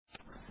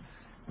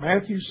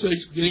Matthew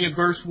 6, beginning at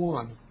verse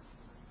 1.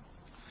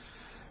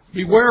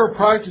 Beware of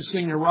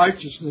practicing your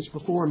righteousness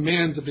before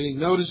men to be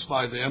noticed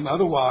by them.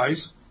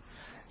 Otherwise,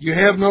 you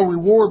have no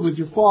reward with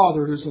your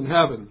Father who is in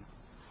heaven.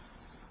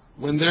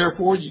 When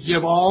therefore you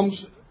give alms,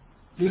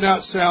 do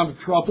not sound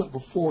a trumpet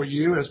before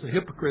you, as the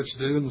hypocrites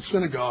do in the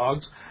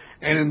synagogues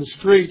and in the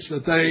streets,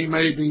 that they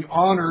may be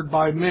honored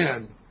by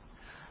men.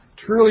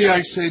 Truly I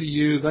say to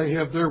you, they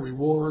have their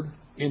reward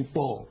in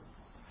full.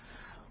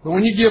 But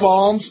when you give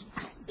alms,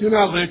 do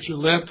not let your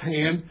left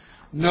hand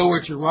know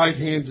what your right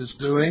hand is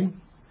doing,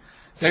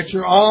 that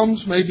your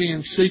alms may be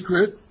in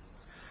secret,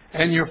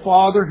 and your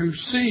Father who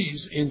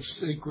sees in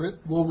secret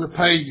will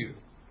repay you.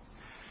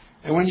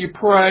 And when you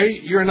pray,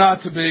 you're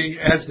not to be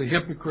as the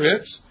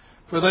hypocrites,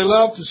 for they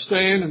love to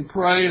stand and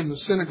pray in the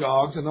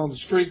synagogues and on the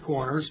street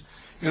corners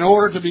in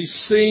order to be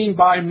seen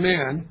by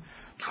men.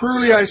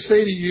 Truly I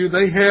say to you,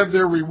 they have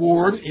their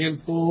reward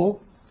in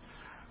full.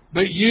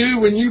 But you,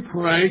 when you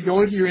pray,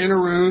 go into your inner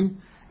room,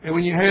 and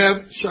when you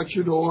have shut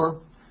your door,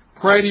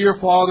 pray to your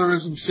Father who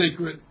is in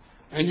secret,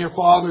 and your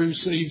Father who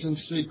sees in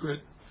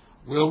secret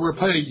will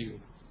repay you.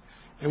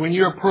 And when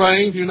you are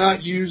praying, do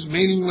not use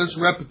meaningless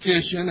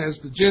repetition as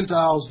the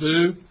Gentiles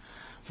do,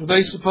 for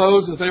they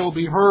suppose that they will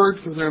be heard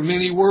for their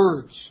many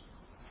words.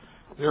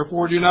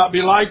 Therefore do not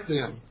be like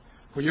them,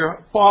 for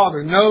your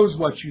Father knows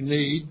what you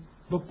need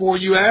before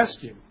you ask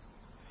Him.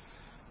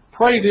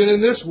 Pray then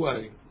in this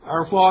way: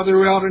 Our Father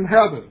who art in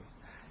heaven,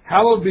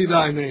 hallowed be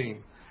thy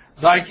name.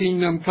 Thy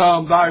kingdom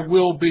come, thy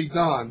will be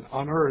done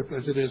on earth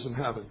as it is in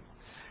heaven.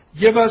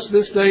 Give us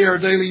this day our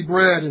daily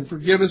bread, and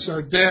forgive us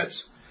our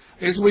debts,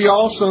 as we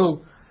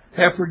also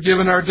have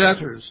forgiven our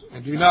debtors.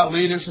 And do not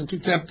lead us into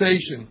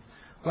temptation,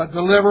 but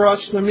deliver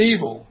us from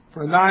evil.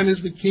 For thine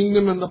is the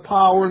kingdom and the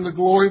power and the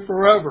glory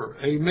forever.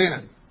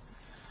 Amen.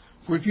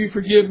 For if you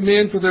forgive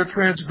men for their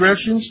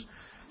transgressions,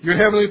 your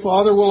heavenly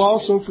Father will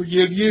also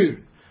forgive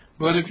you.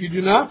 But if you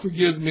do not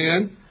forgive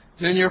men,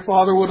 then your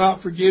Father will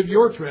not forgive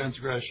your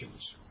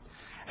transgressions.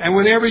 And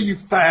whenever you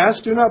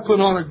fast, do not put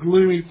on a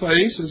gloomy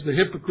face as the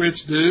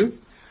hypocrites do,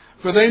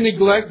 for they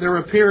neglect their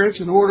appearance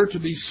in order to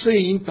be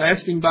seen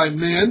fasting by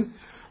men.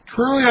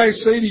 Truly I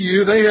say to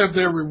you, they have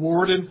their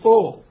reward in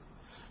full.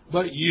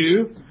 But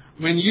you,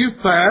 when you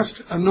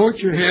fast, anoint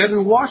your head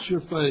and wash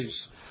your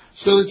face,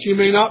 so that you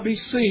may not be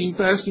seen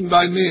fasting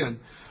by men,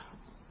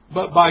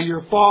 but by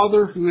your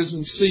Father who is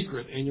in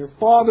secret. And your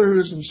Father who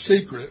is in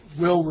secret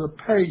will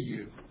repay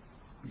you.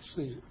 You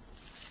see it.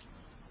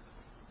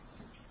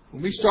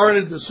 When we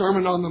started the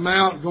Sermon on the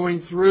Mount,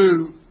 going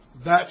through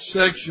that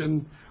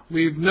section,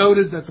 we've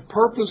noted that the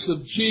purpose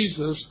of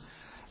Jesus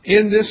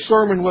in this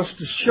sermon was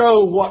to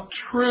show what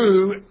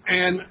true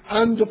and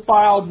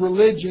undefiled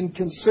religion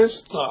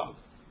consists of.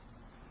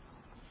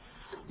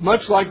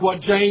 Much like what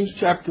James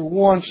chapter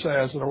 1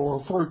 says, that we'll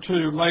refer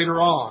to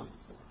later on.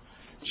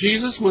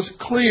 Jesus was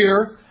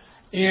clear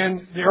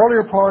in the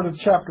earlier part of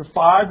chapter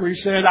 5 where He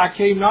said, I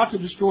came not to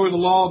destroy the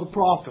law of the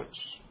prophets.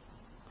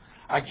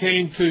 I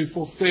came to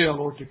fulfill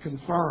or to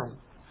confirm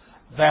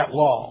that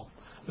law.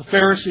 The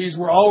Pharisees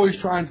were always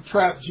trying to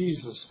trap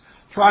Jesus,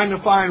 trying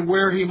to find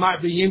where He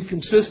might be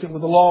inconsistent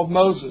with the law of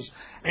Moses.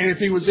 And if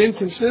He was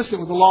inconsistent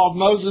with the law of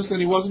Moses, then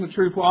He wasn't a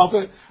true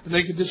prophet, and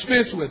they could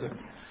dispense with Him.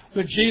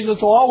 But Jesus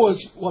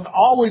would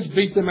always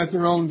beat them at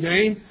their own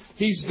game.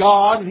 He's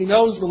God. He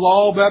knows the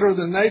law better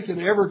than they could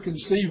ever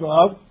conceive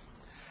of.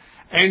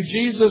 And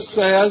Jesus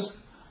says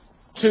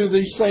to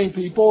these same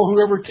people,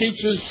 whoever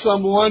teaches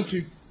someone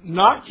to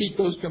not keep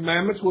those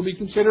commandments will be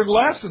considered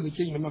less in the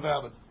kingdom of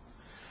heaven.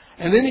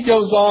 And then He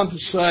goes on to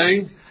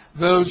say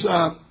those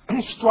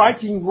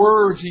striking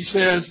words. He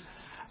says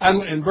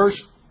in verse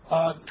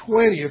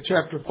 20 of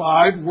chapter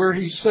 5, where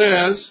He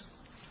says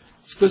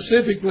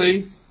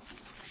specifically,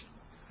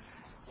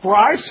 For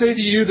I say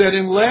to you that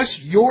unless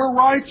your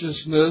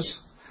righteousness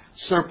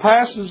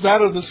surpasses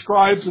that of the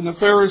scribes and the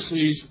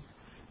Pharisees,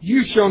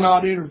 you shall not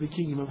enter the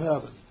kingdom of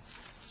heaven.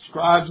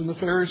 Scribes and the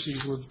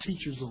Pharisees were the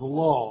teachers of the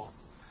law.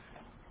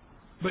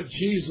 But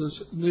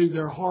Jesus knew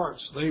their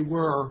hearts. They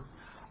were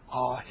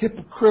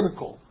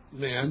hypocritical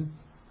men.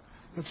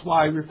 That's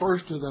why He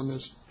refers to them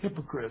as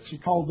hypocrites. He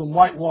called them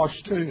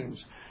whitewashed tombs.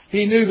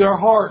 He knew their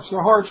hearts.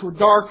 Their hearts were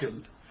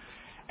darkened.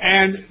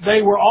 And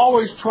they were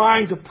always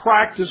trying to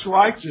practice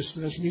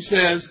righteousness. And He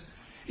says,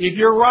 if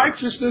your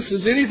righteousness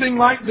is anything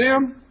like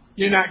them,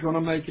 you're not going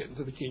to make it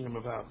into the kingdom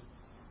of heaven.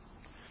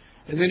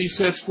 And then He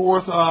sets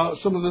forth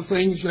some of the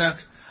things that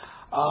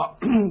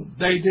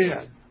they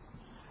did.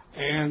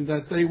 And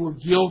that they were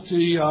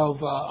guilty of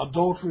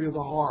adultery of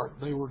the heart.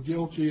 They were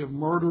guilty of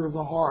murder of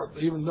the heart,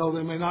 even though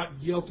they may not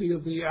be guilty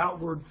of the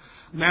outward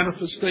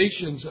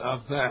manifestations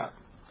of that.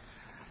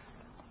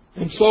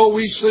 And so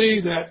we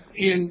see that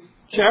in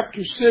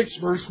chapter 6,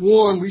 verse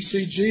 1, we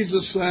see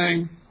Jesus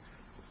saying,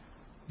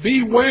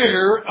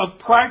 beware of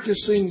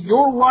practicing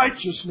your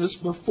righteousness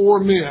before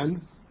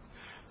men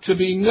to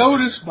be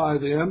noticed by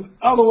them,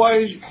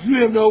 otherwise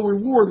you have no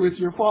reward with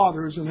your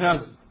Father who is in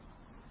heaven.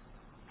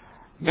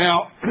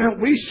 Now,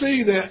 we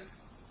see that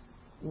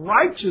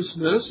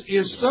righteousness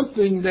is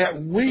something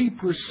that we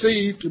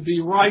perceive to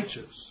be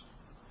righteous.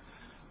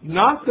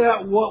 not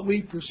that what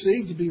we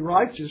perceive to be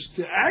righteous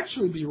to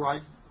actually be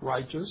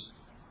righteous,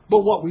 but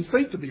what we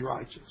think to be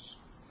righteous.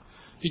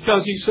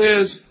 Because he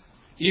says,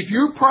 if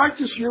you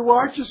practice your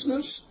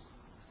righteousness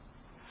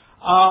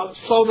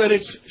so that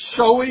it's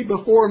showy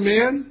before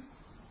men,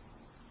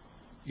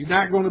 you're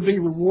not going to be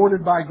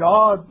rewarded by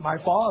God, my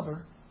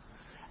Father.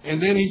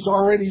 And then he's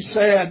already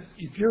said,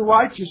 if your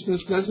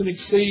righteousness doesn't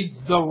exceed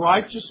the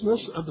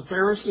righteousness of the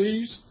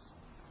Pharisees,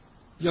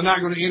 you're not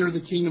going to enter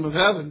the kingdom of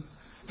heaven.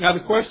 Now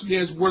the question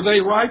is, were they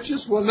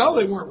righteous? Well, no,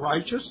 they weren't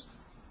righteous.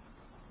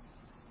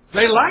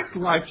 They lacked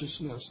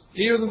righteousness,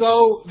 even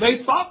though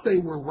they thought they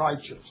were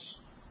righteous.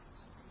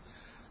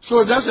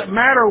 So it doesn't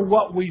matter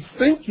what we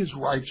think is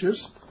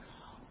righteous.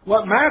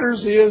 What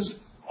matters is,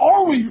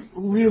 are we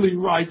really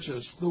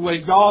righteous the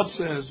way God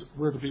says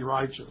we're to be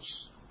righteous?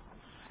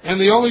 And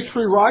the only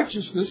true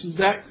righteousness is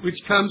that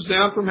which comes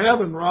down from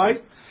heaven,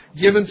 right?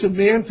 Given to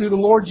men through the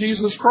Lord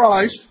Jesus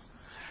Christ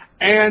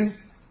and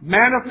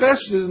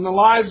manifested in the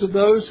lives of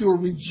those who are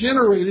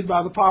regenerated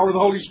by the power of the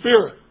Holy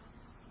Spirit.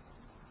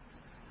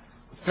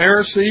 The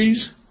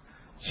Pharisees,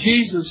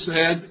 Jesus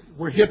said,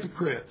 were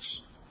hypocrites.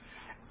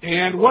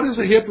 And what is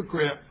a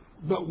hypocrite?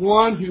 But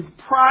one who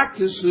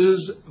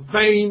practices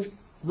vain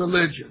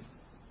religion.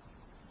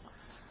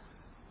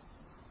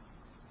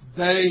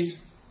 They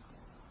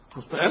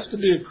profess to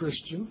be a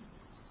Christian.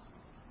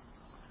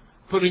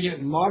 Putting it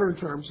in modern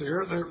terms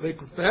here, they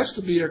profess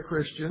to be a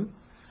Christian,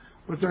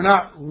 but they're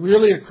not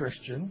really a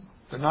Christian.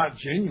 They're not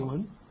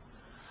genuine.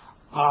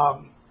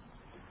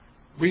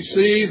 We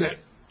see that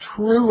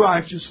true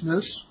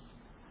righteousness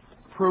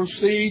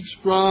proceeds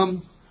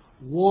from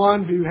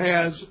one who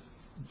has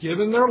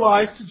given their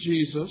life to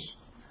Jesus,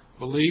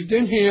 believed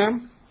in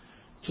Him,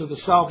 to the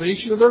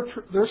salvation of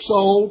their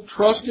soul,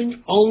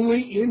 trusting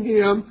only in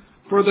Him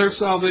for their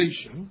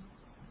salvation.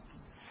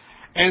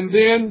 And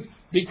then,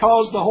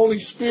 because the Holy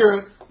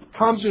Spirit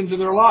comes into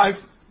their life,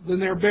 then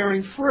they're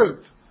bearing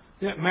fruit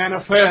that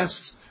manifests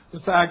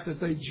the fact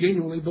that they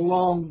genuinely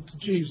belong to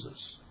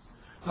Jesus.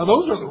 Now,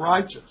 those are the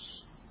righteous.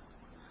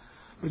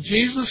 But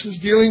Jesus is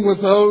dealing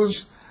with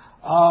those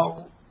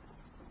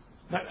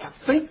that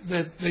think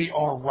that they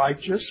are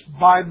righteous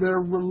by their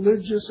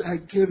religious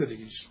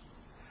activities.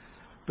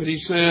 But he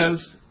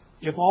says,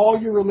 if all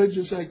your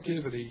religious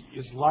activity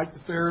is like the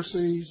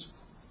Pharisees,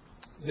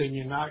 then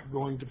you're not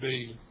going to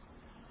be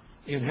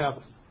in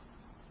heaven.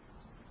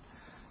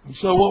 And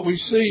so what we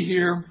see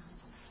here,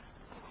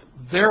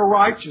 their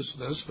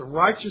righteousness, the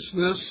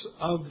righteousness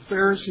of the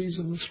Pharisees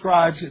and the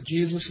scribes that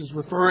Jesus is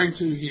referring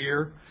to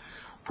here,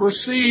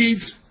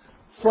 proceeds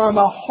from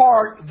a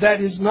heart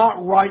that is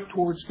not right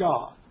towards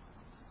God.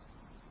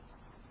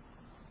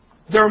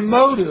 Their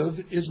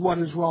motive is what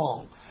is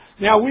wrong.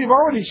 Now, we've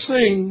already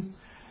seen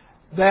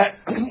that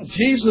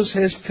Jesus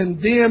has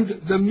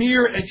condemned the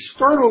mere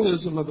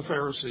externalism of the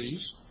Pharisees.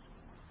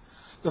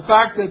 The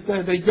fact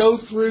that they go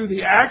through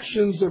the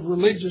actions of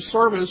religious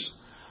service,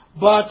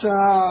 but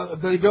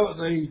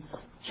they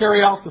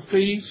carry out the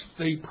feast,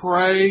 they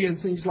pray and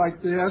things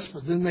like this,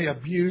 but then they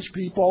abuse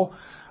people.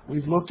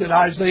 We've looked at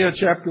Isaiah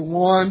chapter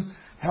 1,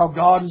 how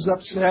God is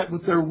upset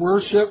with their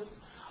worship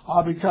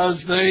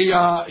because they,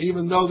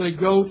 even though they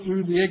go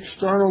through the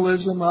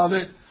externalism of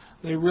it,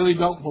 they really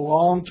don't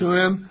belong to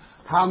Him.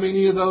 How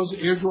many of those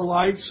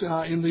Israelites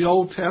in the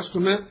Old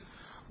Testament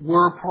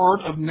were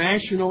part of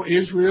national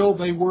Israel?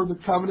 They were the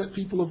covenant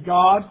people of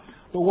God.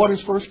 But what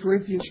does 1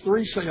 Corinthians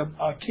 10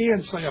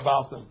 say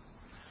about them?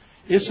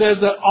 It says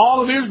that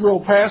all of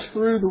Israel passed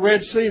through the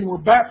Red Sea and were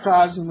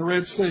baptized in the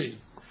Red Sea.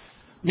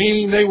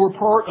 Meaning they were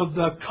part of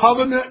the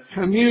covenant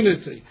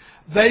community.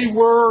 They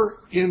were,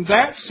 in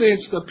that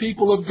sense, the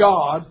people of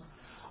God.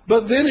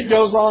 But then it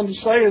goes on to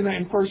say in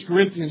 1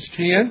 Corinthians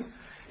 10,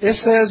 it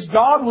says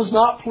God was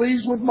not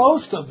pleased with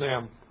most of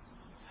them.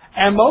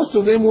 And most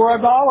of them were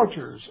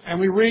idolaters. And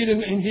we read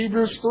in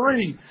Hebrews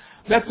 3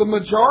 that the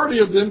majority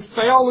of them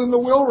fell in the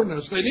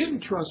wilderness. They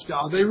didn't trust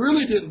God. They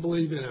really didn't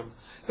believe in Him.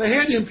 They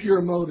had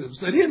impure motives.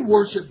 They didn't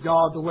worship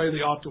God the way they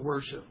ought to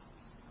worship.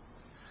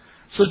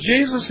 So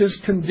Jesus has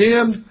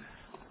condemned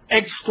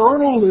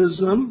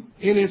externalism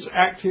in its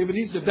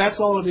activities, if that's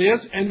all it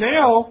is. And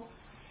now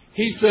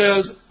He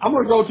says, I'm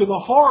going to go to the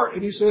heart,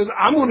 and He says,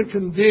 I'm going to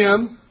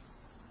condemn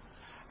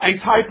a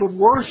type of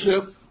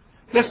worship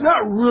that's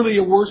not really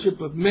a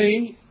worship of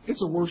me,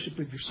 it's a worship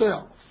of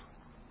yourself.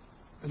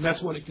 And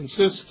that's what it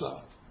consists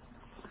of.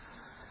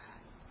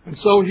 And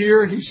so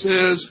here He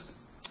says,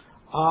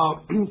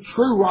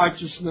 true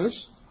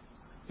righteousness,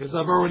 as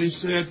I've already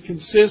said,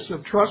 consists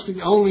of trusting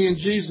only in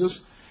Jesus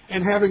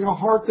and having a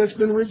heart that's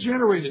been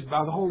regenerated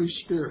by the Holy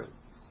Spirit.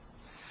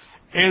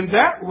 And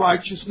that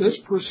righteousness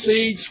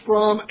proceeds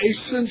from a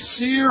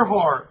sincere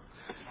heart.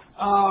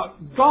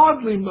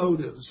 Godly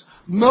motives.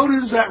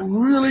 Motives that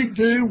really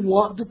do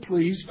want to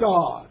please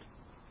God.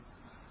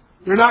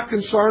 They're not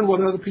concerned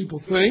what other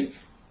people think.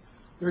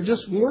 They're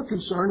just more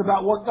concerned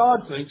about what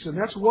God thinks. And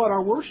that's what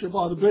our worship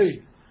ought to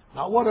be.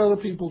 Not what other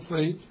people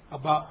think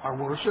about our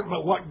worship,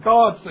 but what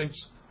God thinks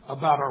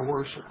about our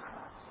worship.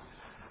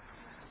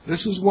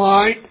 This is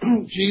why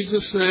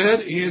Jesus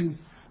said in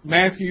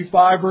Matthew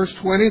 5 verse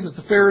 20 that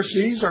the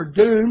Pharisees are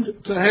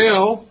doomed to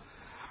hell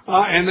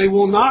and they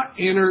will not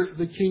enter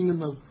the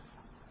kingdom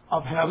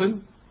of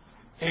heaven.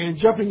 And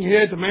jumping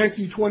ahead to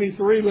Matthew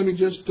 23, let me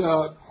just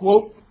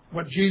quote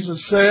what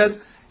Jesus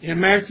said in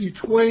Matthew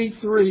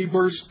 23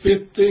 verse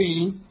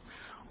 15,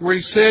 where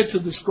he said to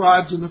the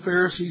scribes and the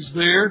Pharisees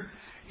there,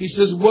 he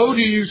says, "Woe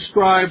to you,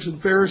 scribes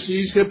and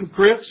Pharisees,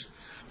 hypocrites,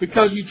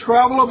 because you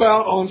travel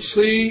about on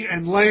sea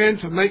and land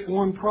to make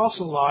one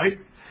proselyte,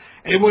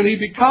 and when he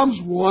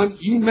becomes one,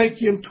 you make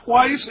him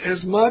twice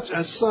as much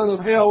a son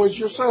of hell as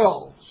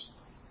yourselves."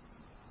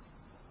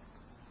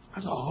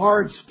 That's a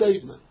hard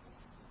statement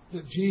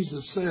that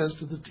Jesus says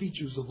to the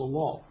teachers of the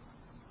law.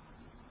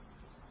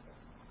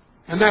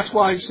 And that's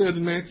why he said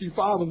in Matthew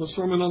 5 in the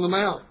Sermon on the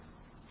Mount,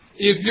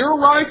 if your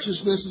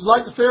righteousness is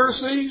like the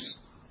Pharisees,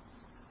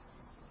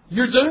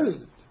 you're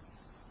doomed.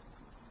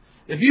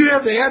 If you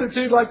have the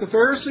attitude like the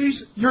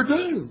Pharisees, you're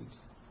doomed.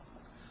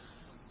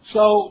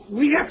 So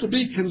we have to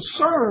be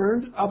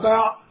concerned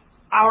about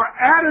our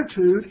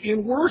attitude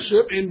in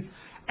worship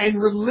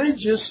and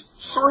religious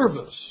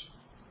service.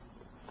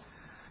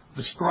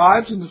 The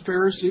scribes and the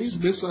Pharisees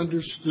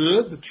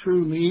misunderstood the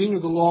true meaning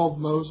of the law of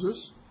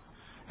Moses.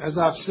 As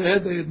I've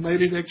said, they had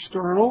made it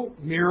external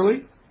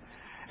merely.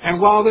 And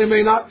while they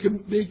may not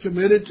be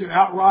committed to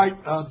outright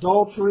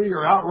adultery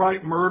or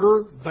outright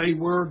murder, they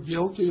were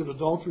guilty of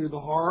adultery of the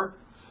heart,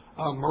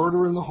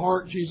 murder in the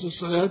heart, Jesus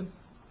said.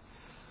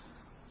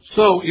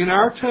 So in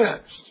our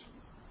text,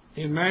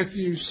 in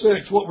Matthew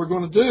 6, what we're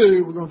going to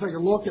do, we're going to take a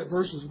look at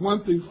verses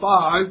 1 through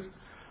 5.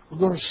 We're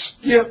going to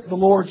skip the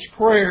Lord's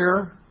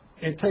Prayer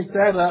and take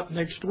that up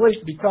next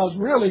week, because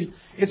really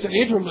it's an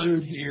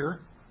interlude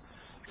here,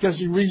 because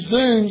he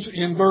resumes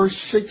in verse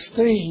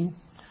 16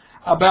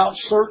 about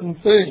certain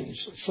things.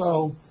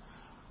 So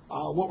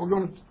what we're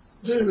going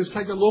to do is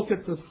take a look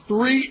at the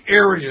three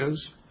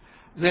areas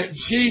that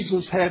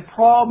Jesus had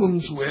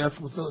problems with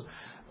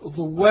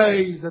the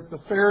way that the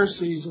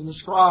Pharisees and the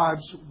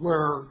scribes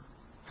were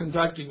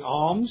conducting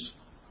alms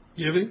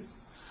giving,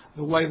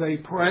 the way they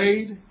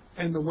prayed,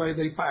 and the way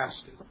they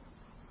fasted.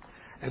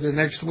 And then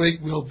next week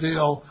we'll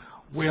deal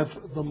with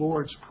the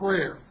Lord's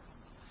Prayer.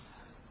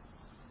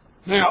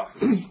 Now,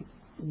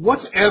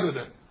 what's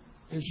evident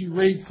as you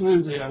read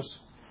through this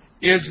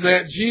is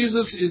that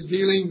Jesus is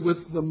dealing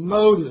with the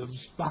motives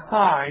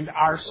behind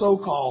our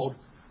so-called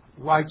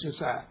righteous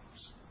acts.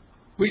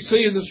 We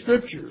see in the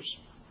Scriptures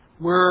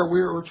where we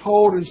are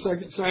told in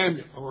 2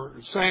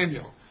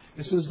 Samuel,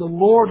 it says, the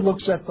Lord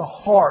looks at the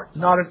heart,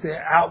 not at the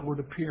outward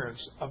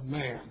appearance of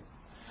man.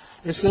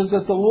 It says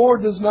that the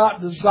Lord does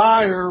not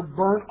desire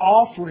burnt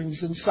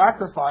offerings and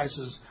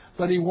sacrifices,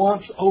 but He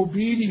wants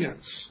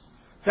obedience.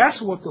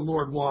 That's what the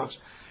Lord wants.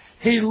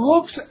 He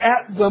looks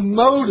at the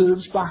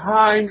motives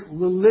behind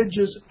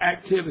religious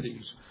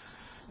activities.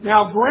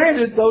 Now,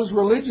 granted, those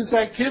religious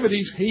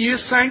activities He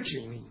is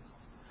sanctioning.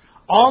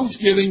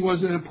 Almsgiving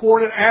was an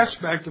important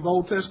aspect of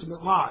Old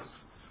Testament life.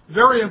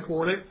 Very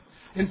important.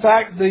 In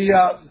fact,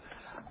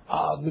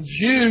 the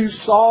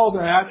Jews saw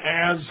that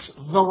as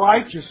the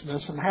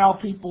righteousness and how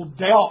people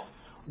dealt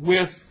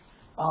with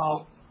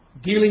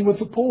dealing with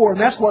the poor. And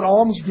that's what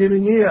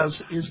almsgiving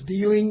is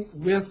dealing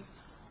with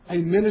a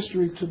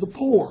ministry to the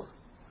poor.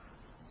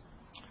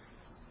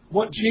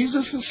 What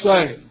Jesus is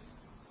saying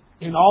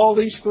in all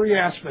these three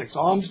aspects,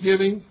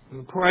 almsgiving,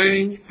 in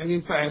praying, and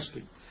in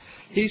fasting,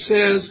 He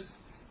says,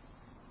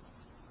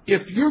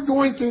 if you're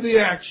going through the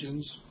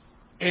actions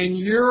and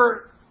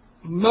your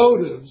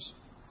motives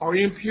are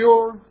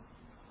impure,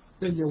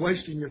 then you're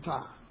wasting your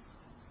time.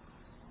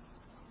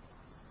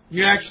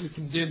 You're actually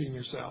condemning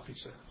yourself, He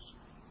says.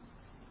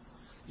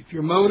 If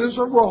your motives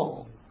are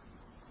wrong,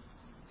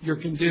 you're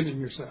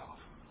condemning yourself.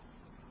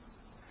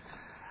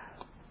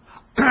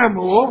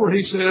 Moreover,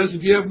 He says,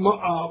 if you have,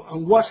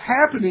 what's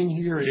happening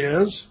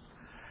here is,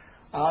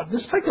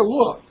 just take a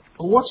look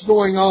at what's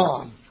going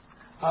on,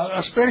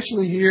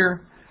 especially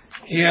here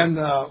in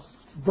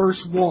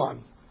verse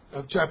 1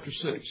 of chapter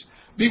 6.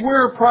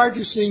 Beware of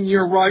practicing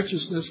your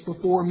righteousness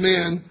before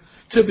men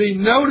to be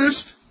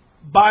noticed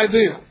by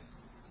them.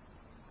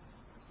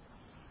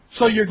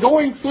 So you're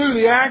going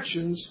through the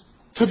actions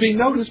to be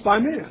noticed by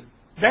men.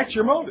 That's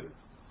your motive.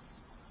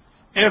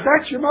 And if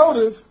that's your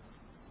motive,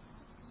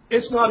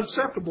 it's not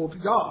acceptable to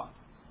God.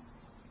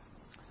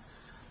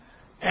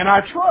 And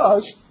I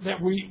trust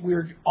that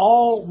we're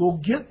all will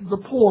get the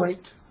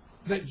point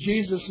that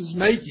Jesus is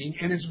making,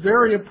 and it's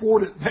very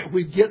important that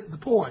we get the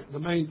point, the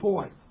main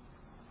point.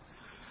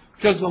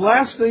 Because the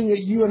last thing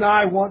that you and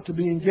I want to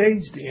be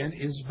engaged in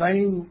is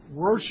vain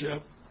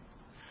worship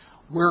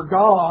where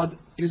God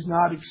is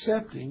not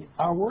accepting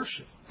our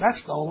worship. That's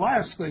the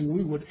last thing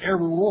we would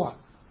ever want.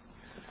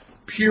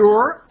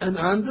 Pure and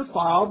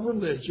undefiled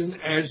religion,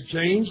 as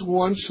James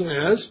 1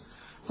 says,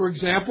 for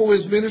example,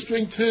 is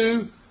ministering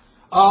to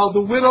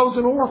the widows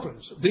and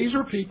orphans. These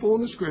are people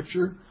in the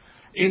Scripture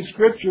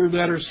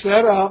that are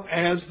set up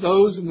as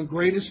those in the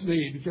greatest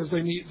need because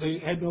they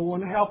had no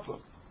one to help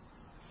them.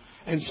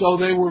 And so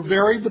they were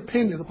very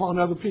dependent upon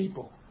other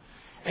people.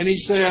 And he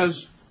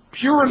says,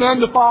 pure and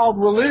undefiled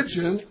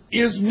religion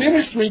is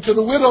ministering to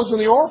the widows and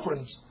the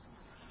orphans.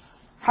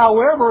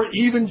 However,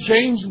 even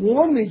James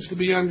 1 needs to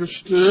be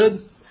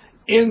understood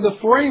in the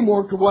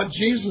framework of what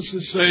Jesus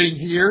is saying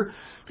here,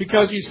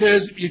 because he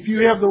says if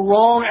you have the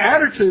wrong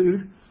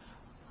attitude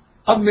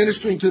of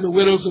ministering to the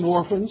widows and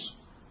orphans,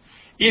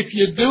 if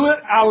you do it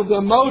out of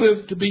the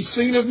motive to be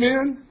seen of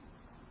men,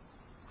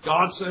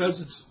 God says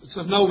it's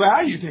of no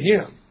value to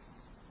Him.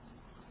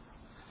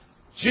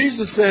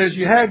 Jesus says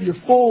you have your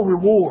full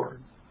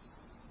reward.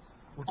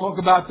 We'll talk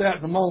about that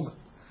in a moment.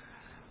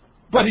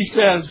 But He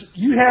says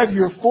you have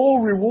your full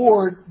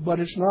reward, but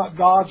it's not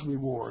God's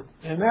reward.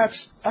 And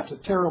that's a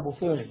terrible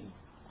thing.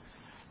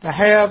 To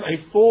have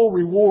a full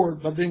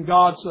reward, but then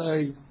God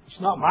say, it's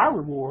not my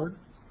reward.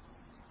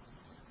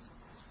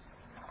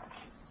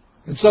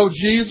 And so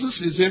Jesus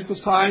is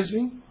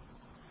emphasizing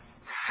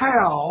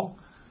how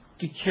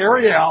to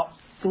carry out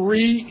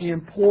three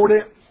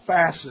important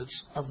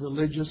facets of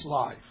religious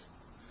life.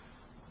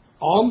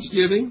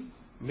 Almsgiving,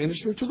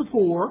 ministering to the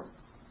poor,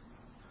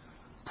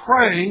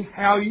 praying,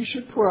 how you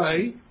should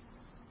pray,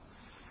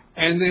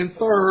 and then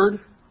third,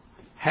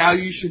 how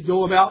you should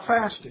go about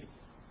fasting.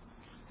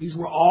 These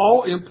were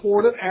all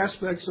important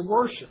aspects of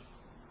worship.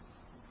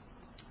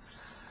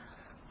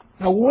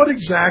 Now, what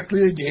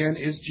exactly, again,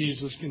 is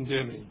Jesus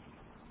condemning?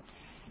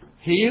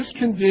 He is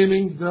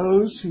condemning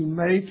those who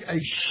make a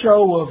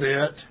show of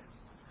it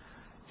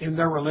in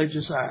their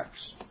religious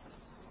acts.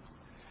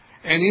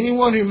 And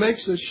anyone who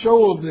makes a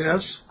show of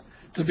this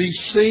to be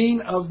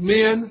seen of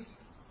men,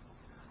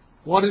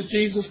 what does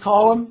Jesus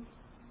call them?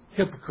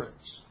 Hypocrites.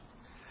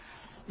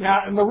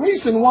 Now, and the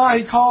reason why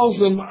He calls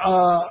them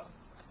a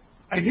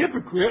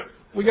hypocrite,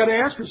 we got to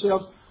ask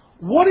ourselves,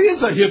 what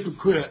is a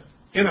hypocrite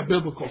in a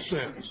biblical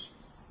sense?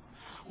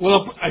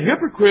 Well, a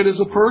hypocrite is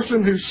a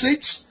person who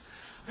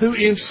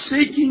in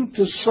seeking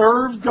to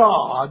serve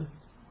God,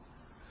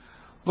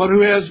 but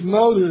who has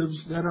motives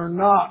that are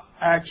not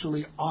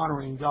actually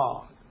honoring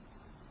God.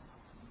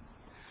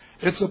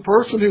 It's a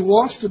person who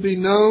wants to be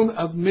known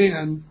of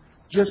men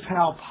just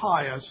how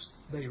pious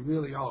they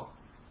really are.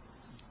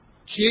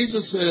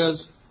 Jesus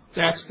says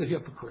that's the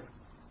hypocrite.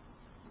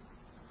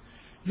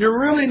 You're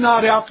really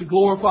not out to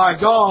glorify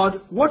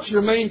God. What's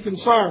your main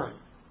concern?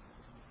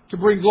 To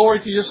bring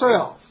glory to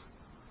yourself.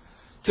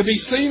 To be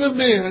seen of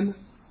men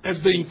as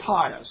being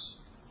pious,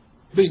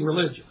 being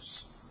religious.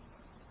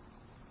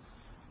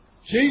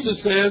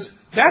 Jesus says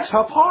that's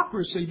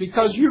hypocrisy,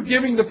 because you're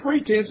giving the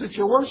pretense that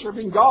you're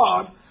worshiping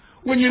God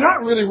when you're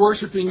not really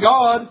worshiping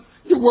God,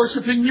 you're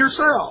worshiping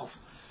yourself.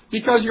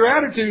 Because your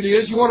attitude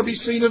is you want to be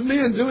seen of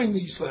men doing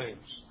these things.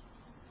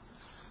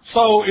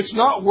 So it's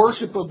not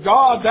worship of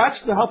God, that's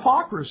the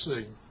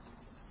hypocrisy.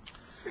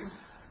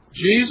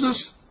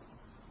 Jesus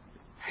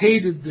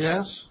hated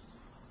this.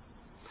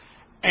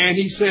 And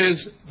He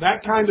says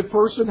that kind of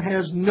person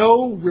has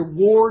no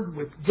reward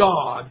with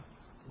God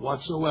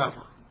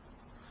whatsoever.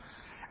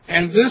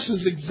 And this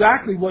is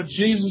exactly what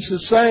Jesus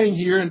is saying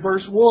here in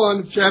verse 1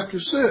 of chapter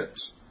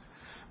 6.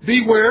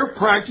 Beware,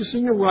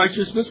 practicing your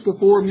righteousness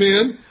before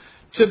men,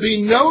 to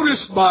be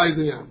noticed by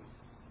them.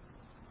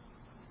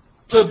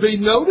 To be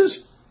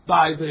noticed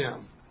by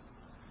them.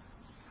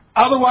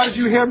 Otherwise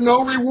you have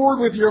no reward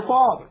with your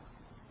Father.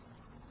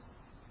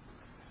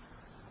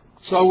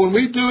 So when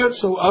we do it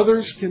so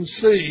others can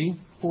see,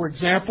 for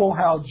example,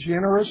 how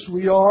generous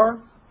we are,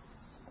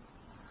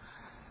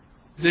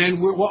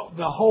 then what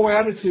the whole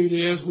attitude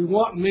is, we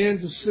want men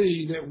to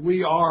see that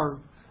we are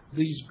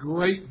these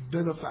great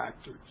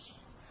benefactors,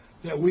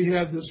 that we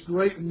have this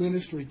great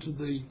ministry to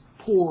the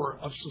poor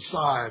of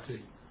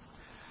society.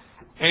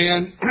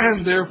 And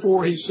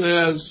therefore He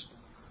says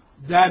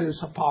that is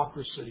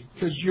hypocrisy,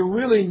 because you're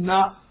really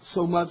not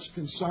so much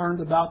concerned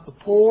about the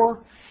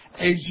poor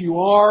as you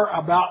are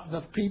about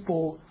the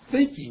people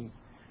thinking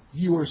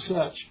you are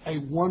such a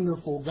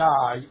wonderful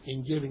guy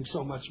in giving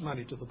so much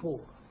money to the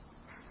poor.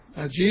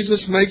 Now,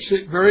 Jesus makes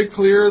it very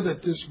clear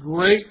that this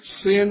great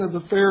sin of the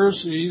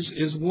Pharisees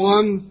is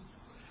one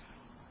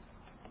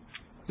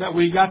that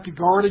we got to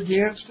guard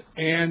against,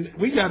 and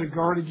we got to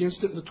guard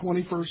against it in the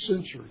 21st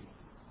century.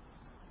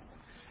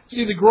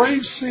 See, the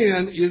grave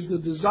sin is the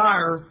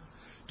desire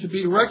to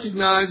be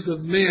recognized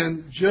of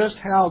men just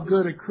how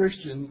good a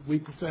Christian we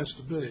profess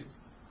to be.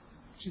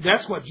 See,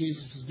 that's what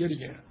Jesus is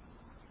getting at.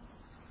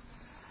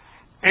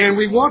 And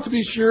we want to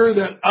be sure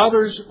that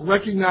others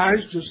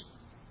recognize just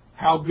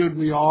how good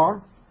we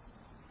are.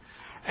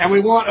 And we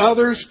want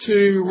others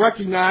to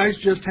recognize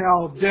just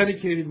how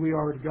dedicated we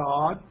are to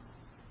God.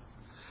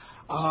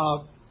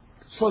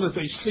 So that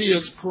they see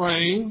us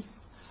praying,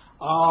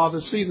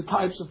 to see the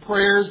types of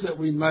prayers that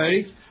we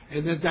make,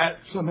 and that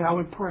somehow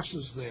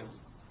impresses them.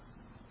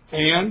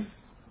 And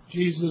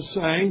Jesus is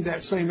saying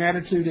that same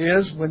attitude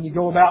is when you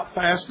go about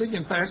fasting,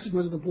 and fasting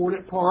was an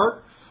important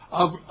part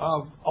of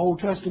Old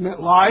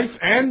Testament life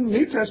and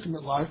New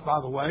Testament life,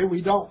 by the way.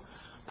 We don't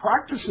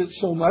practice it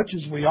so much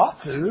as we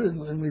ought to,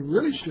 and we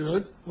really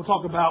should. We'll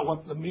talk about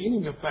what the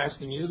meaning of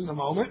fasting is in a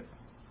moment.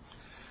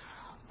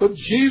 But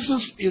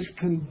Jesus is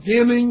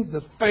condemning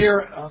the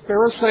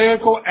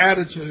Pharisaical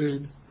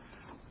attitude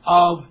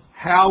of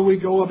how we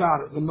go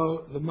about it,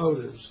 the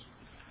motives.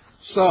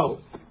 So,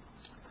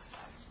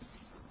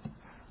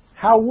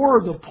 how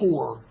were the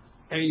poor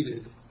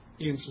aided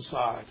in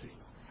society?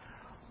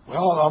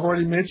 Well, I've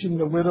already mentioned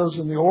the widows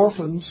and the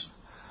orphans.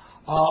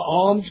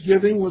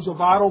 Almsgiving was a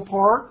vital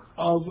part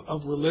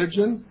of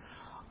religion.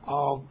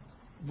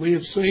 We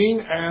have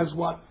seen, as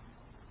what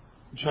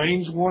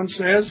James 1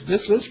 says,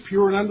 this is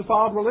pure and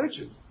undefiled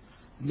religion,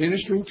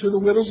 ministering to the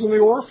widows and the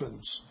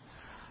orphans.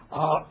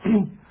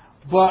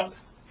 But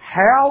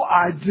how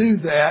I do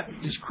that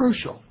is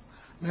crucial.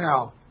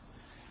 Now,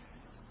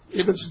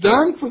 if it's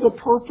done for the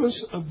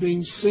purpose of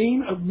being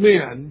seen of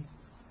men,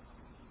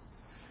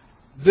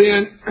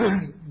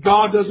 then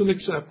God doesn't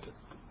accept it.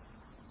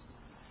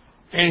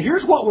 And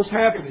here's what was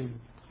happening.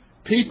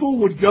 People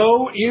would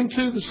go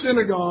into the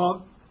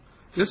synagogue.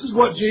 This is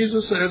what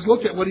Jesus says.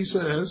 Look at what he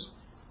says.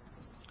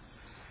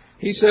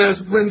 He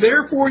says, when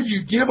therefore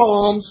you give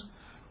alms,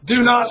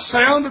 do not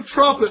sound a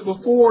trumpet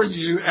before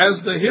you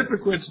as the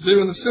hypocrites do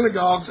in the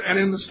synagogues and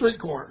in the street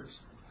corners,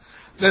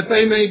 that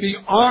they may be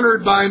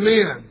honored by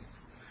men.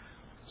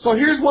 So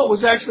here's what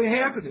was actually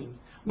happening.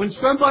 When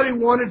somebody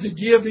wanted to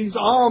give these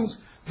alms,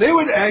 they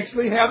would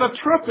actually have a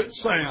trumpet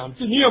sound.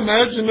 Can you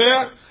imagine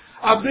that?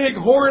 A big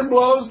horn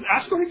blows.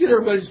 That's going to get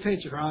everybody's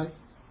attention, right?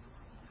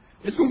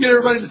 It's going to get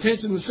everybody's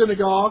attention in the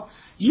synagogue.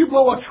 You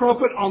blow a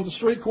trumpet on the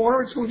street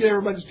corner, it's going to get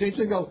everybody's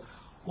attention and go,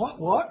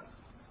 what?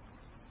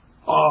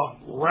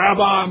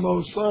 Rabbi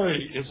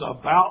Moshe is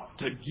about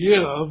to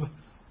give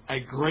a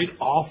great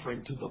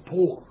offering to the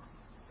poor,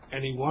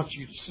 and he wants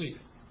you to see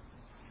it.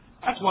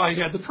 That's why he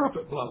had the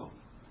trumpet blown.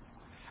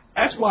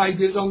 That's why he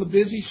did it on the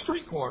busy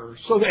street corners,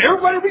 so that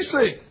everybody would be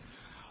seeing.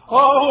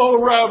 Oh,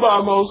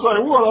 Rabbi Moshe,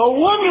 what a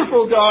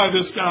wonderful guy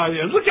this guy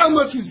is. Look how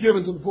much he's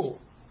given to the poor.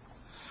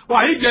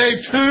 Well, he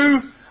gave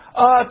 2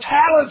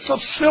 talents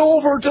of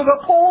silver to the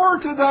poor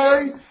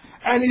today,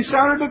 and he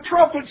sounded a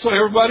trumpet so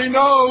everybody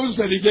knows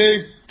that he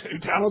gave 2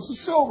 talents of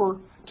silver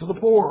to the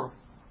poor.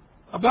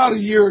 About a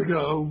year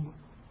ago,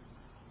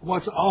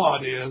 what's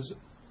odd is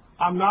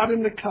I'm not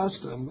in the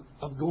custom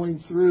of going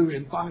through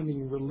and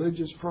finding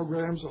religious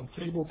programs on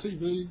cable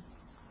TV.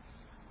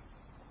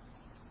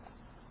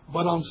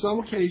 But on some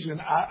occasion,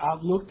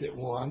 I've looked at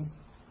one.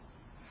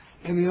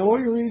 And the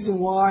only reason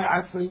why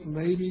I think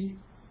maybe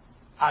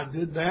I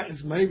did that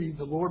is maybe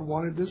the Lord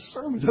wanted this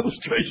sermon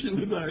illustration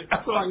today.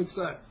 That's what I can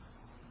say.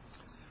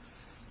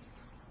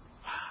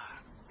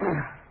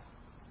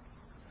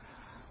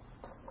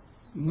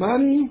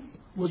 Money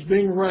was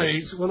being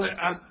raised. Well,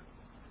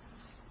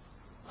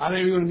 I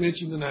didn't even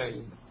mention the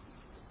name.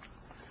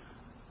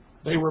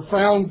 They were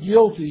found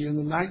guilty in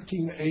the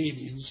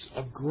 1980s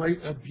of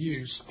great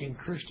abuse in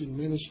Christian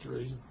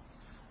ministry.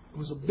 It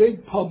was a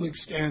big public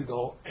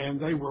scandal, and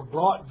they were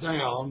brought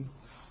down,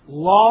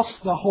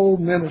 lost the whole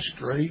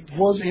ministry,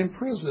 was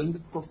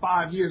imprisoned for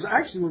 5 years.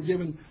 Actually, were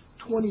given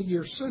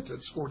 20-year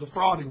sentence for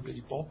defrauding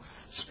people,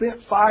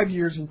 spent 5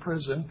 years in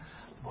prison,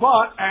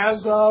 but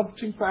as of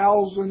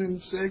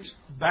 2006,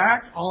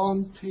 back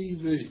on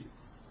TV.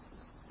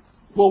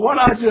 Well, what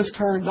I just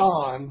turned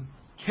on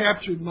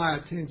captured my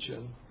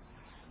attention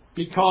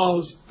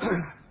because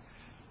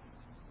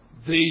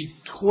the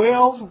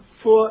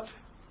 12-foot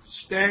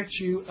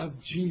statue of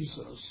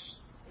Jesus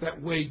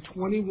that weighed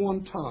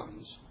 21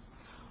 tons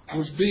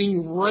was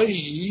being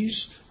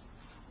raised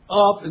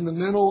up in the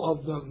middle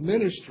of the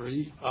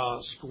ministry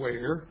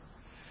square,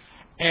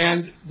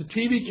 and the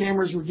TV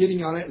cameras were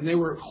getting on it, and they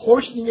were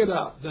hoisting it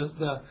up.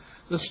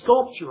 The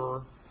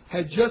sculptor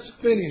had just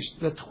finished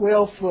the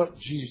 12-foot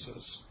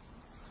Jesus.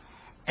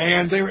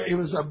 And it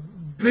was a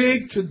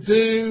big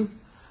to-do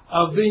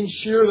of being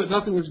sure that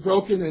nothing was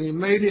broken, and he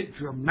made it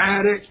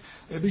dramatic.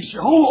 And be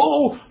sure,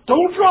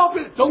 don't drop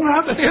it. Don't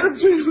have the head of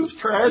Jesus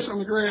crash on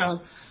the ground.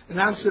 And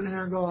I'm sitting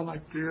there going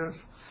like this.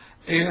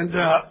 And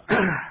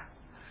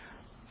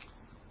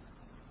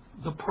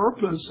the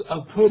purpose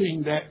of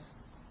putting that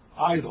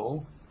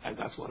idol, and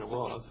that's what it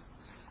was,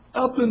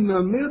 up in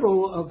the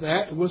middle of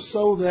that was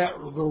so that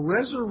the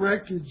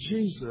resurrected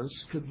Jesus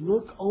could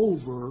look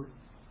over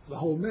the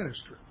whole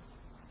ministry.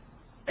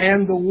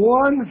 And the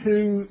one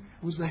who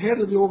was the head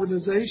of the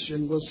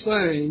organization was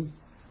saying,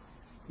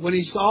 when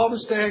he saw the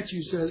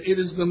statue, said, it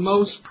is the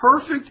most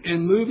perfect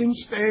and moving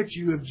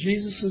statue of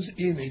Jesus'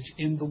 image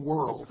in the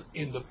world.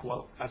 End of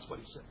quote. That's what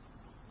he said.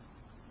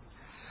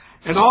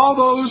 And all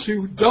those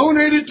who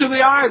donated to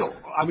the idol,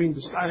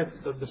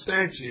 the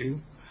statue,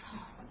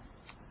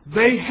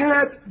 they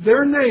had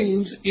their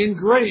names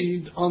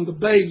engraved on the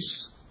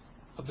base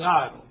of the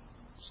idol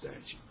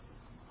statue.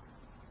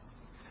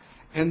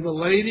 And the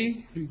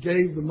lady who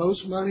gave the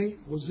most money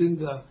was in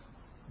the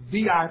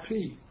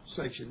VIP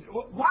section.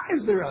 Why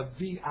is there a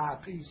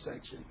VIP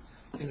section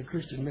in a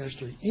Christian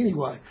ministry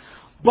anyway?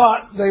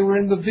 But they were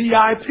in the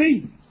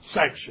VIP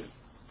section.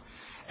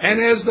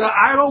 And as the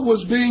idol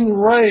was being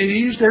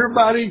raised,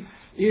 everybody,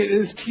 it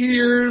is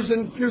tears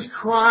and there's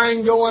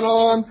crying going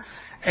on.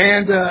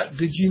 And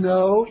did you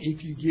know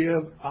if you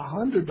give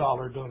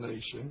 $100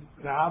 donation,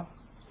 now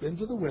been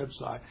to the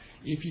website.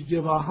 If you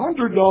give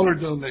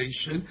 $100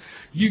 donation,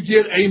 you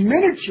get a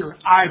miniature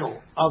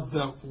idol of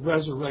the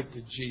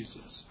resurrected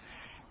Jesus.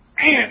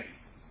 And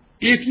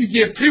if you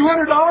give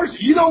 $200,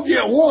 you don't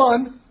get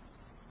one.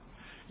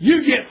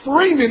 You get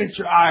 3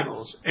 miniature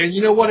idols. And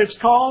you know what it's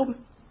called?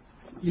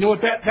 You know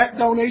what that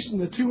donation,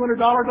 the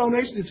 $200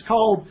 donation, it's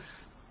called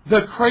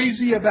the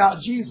Crazy About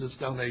Jesus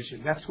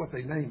donation. That's what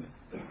they name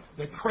it.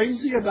 The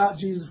Crazy About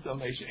Jesus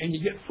donation. And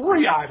you get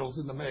 3 idols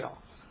in the mail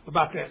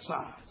about that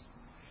size.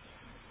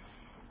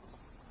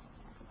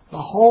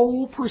 The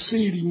whole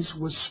proceedings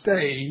was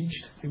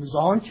staged. It was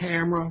on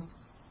camera.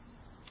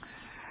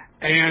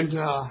 And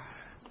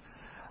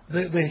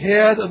the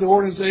head of the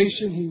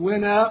organization, he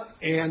went up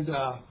and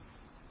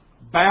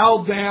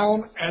bowed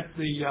down at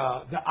the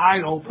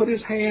idol, put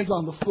his hands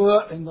on the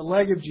foot and the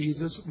leg of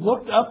Jesus,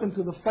 looked up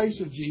into the face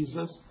of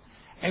Jesus,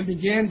 and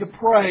began to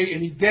pray,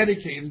 and he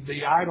dedicated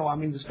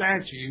the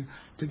statue,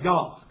 to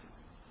God.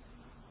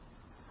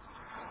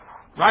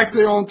 Right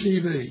there on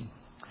TV.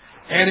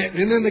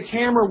 And then the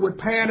camera would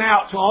pan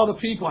out to all the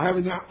people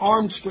having their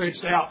arms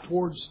stretched out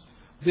towards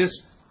this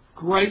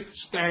great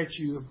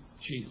statue of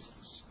Jesus.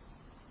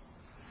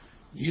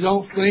 You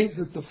don't think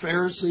that the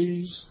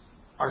Pharisees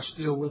are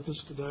still with us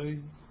today?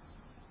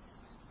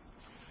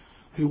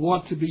 Who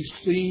want to be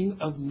seen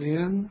of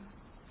men,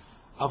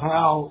 of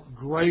how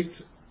great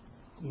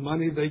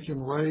money they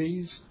can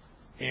raise,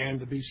 and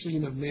to be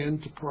seen of men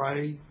to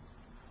pray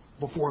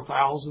before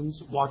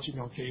thousands watching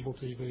on cable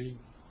TV?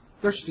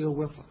 They're still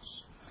with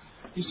us.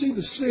 You see,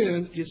 the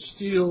sin is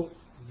still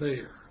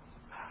there.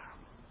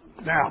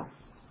 Now,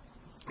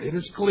 it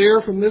is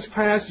clear from this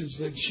passage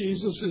that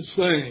Jesus is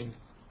saying,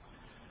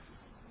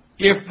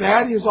 if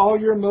that is all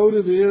your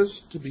motive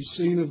is, to be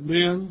seen of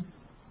men,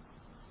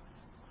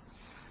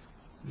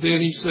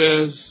 then he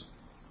says,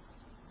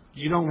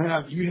 you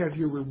have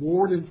your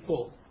reward in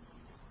full,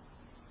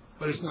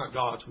 but it's not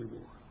God's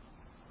reward.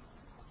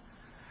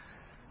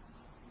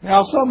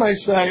 Now, some may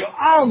say,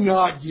 I'm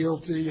not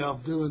guilty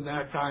of doing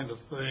that kind of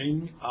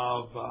thing,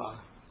 of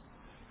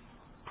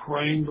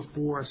praying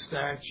before a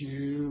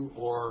statue,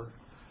 or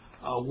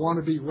want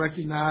to be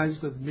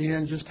recognized of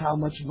men just how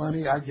much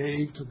money I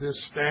gave to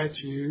this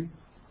statue.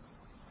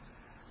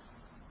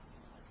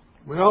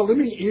 Well, let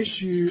me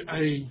issue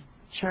a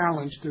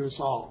challenge to us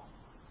all.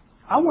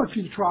 I want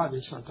you to try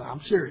this sometime.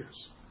 I'm serious.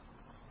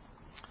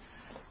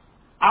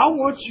 I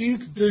want you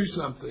to do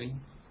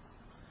something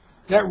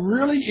that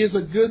really is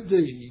a good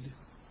deed,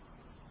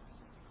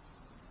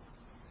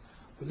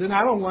 but then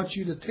I don't want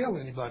you to tell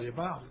anybody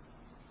about it.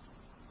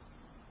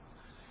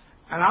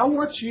 And I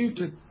want you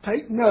to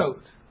take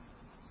note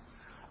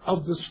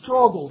of the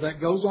struggle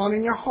that goes on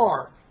in your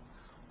heart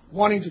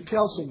wanting to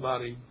tell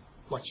somebody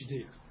what you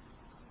did.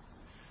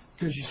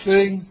 Because you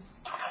see,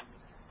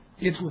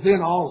 it's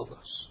within all of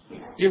us.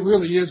 It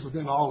really is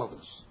within all of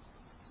us.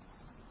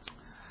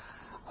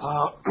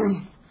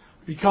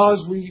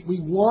 Because we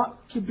want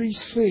to be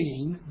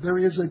seen, there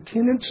is a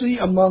tendency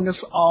among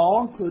us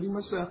all, including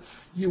myself,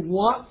 you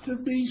want to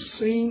be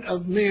seen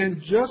of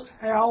men just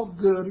how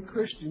good a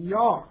Christian you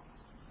are.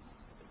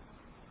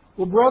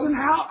 Well, brethren,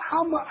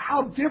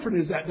 how different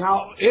is that?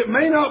 Now, it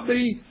may not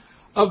be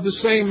of the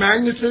same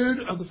magnitude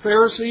of the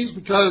Pharisees,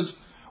 because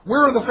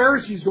where are the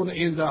Pharisees going to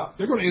end up?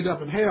 They're going to end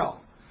up in hell.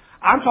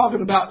 I'm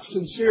talking about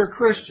sincere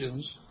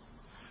Christians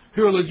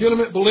who are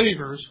legitimate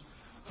believers,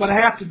 but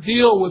have to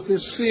deal with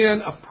this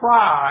sin of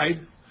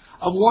pride,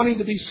 of wanting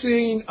to be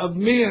seen of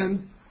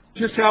men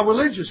just how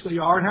religious they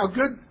are and how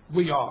good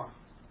we are.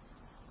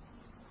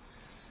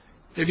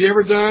 Have you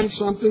ever done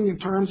something in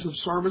terms of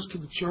service to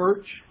the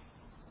church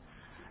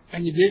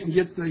and you didn't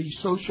get the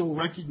social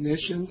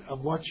recognition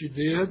of what you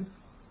did?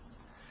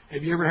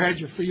 Have you ever had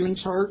your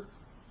feelings hurt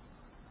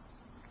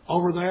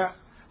over that?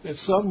 That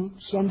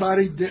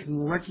somebody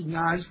didn't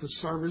recognize the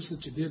service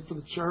that you did for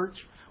the church?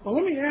 Well,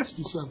 let me ask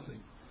you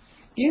something.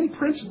 In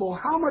principle,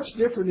 how much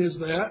different is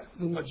that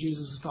than what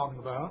Jesus is talking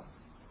about?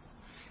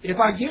 If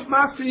I get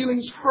my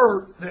feelings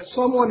hurt that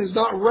someone has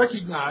not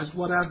recognized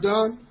what I've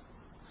done,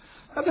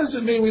 that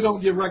doesn't mean we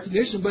don't give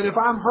recognition. But if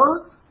I'm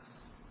hurt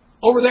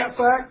over that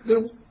fact,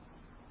 then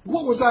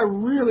what was I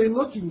really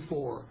looking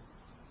for?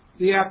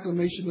 The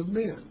acclamation of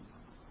men.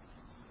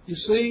 You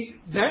see,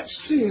 that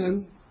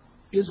sin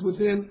is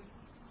within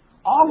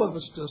all of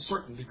us to a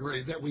certain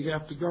degree that we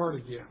have to guard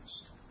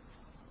against.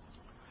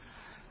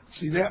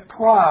 See, that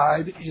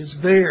pride is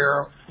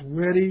there,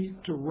 ready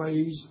to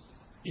raise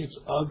its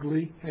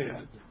ugly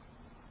head.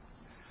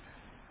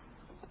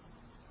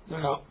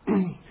 Now,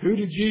 who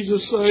did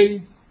Jesus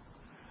say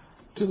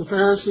to the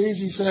Pharisees?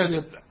 He said,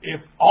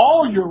 if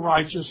all your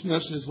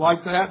righteousness is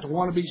like that, to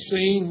want to be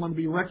seen, want to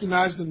be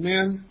recognized in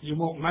men, you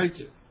won't make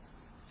it.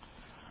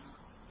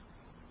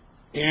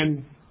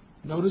 And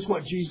notice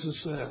what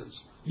Jesus says.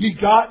 You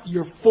got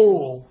your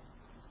full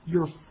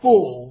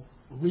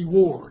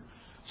reward.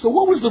 So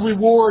what was the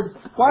reward?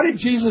 Why did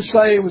Jesus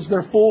say it was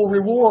their full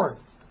reward?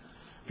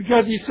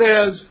 Because he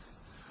says,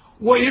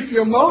 well, if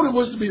your motive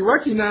was to be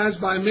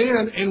recognized by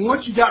men, and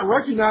once you got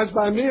recognized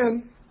by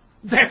men,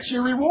 that's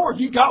your reward.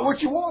 You got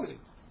what you wanted.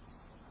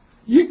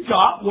 You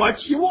got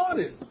what you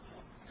wanted.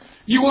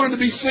 You wanted to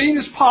be seen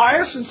as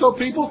pious, and so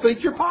people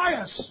think you're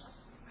pious.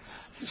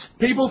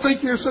 People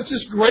think you're such a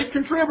great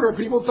contributor.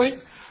 People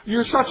think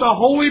you're such a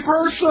holy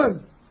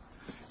person.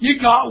 You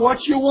got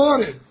what you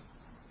wanted.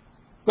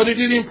 But it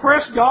didn't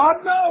impress God?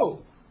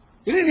 No.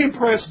 It didn't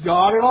impress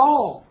God at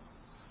all.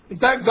 In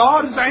fact,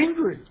 God is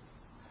angry.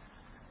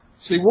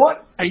 See,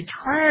 what a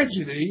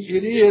tragedy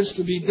it is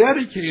to be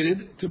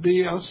dedicated, to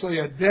be, I'll say,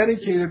 a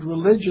dedicated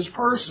religious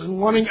person,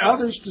 wanting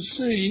others to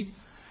see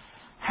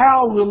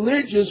how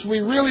religious we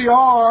really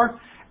are,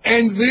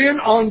 and then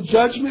on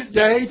Judgment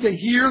Day to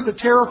hear the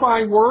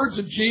terrifying words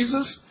of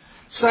Jesus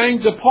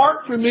saying,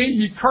 "Depart from me,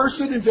 ye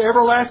cursed, into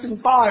everlasting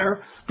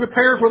fire,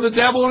 prepared for the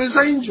devil and his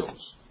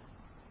angels."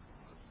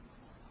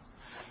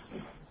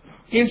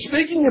 In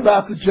speaking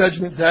about the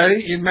Judgment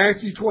Day in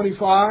Matthew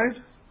 25,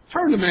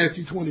 turn to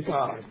Matthew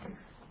 25.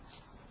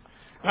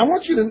 I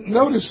want you to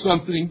notice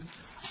something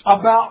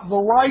about the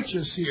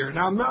righteous here.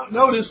 Now,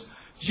 notice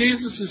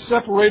Jesus is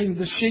separating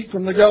the sheep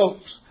from the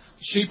goats.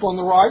 The sheep on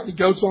the right, the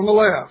goats on the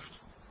left.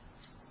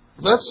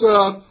 Let's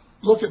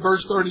look at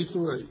verse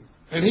 33.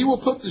 "And he will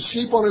put the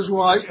sheep on his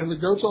right and the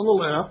goats on the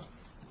left.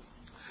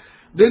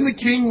 Then the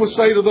king will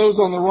say to those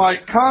on the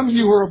right, 'Come,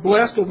 you who are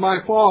blessed of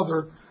my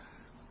Father,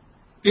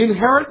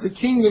 inherit the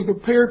kingdom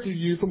prepared for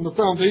you from the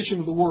foundation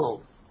of the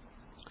world.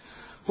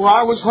 For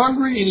I was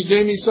hungry, and you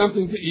gave me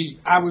something to eat.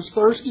 I was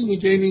thirsty, and you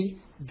gave me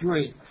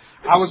drink.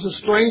 I was a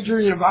stranger,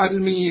 and you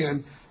invited me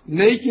in.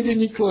 Naked,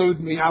 and you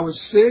clothed me. I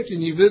was sick,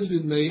 and you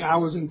visited me. I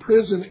was in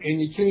prison,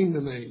 and you came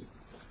to me.'"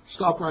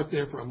 Stop right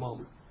there for a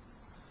moment.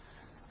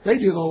 They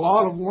did a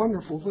lot of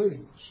wonderful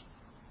things.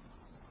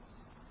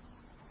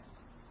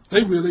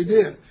 They really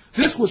did.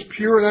 This was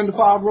pure and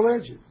undefiled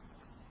religion.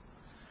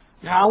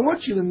 Now, I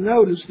want you to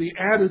notice the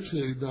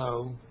attitude,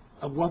 though,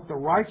 of what the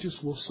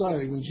righteous will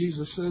say when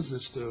Jesus says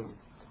this to them.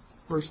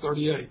 Verse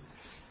 38.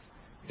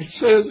 It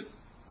says,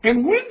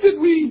 "And when did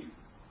we..."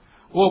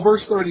 Well,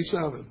 verse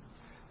 37.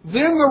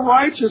 "Then the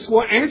righteous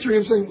will answer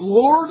him, saying,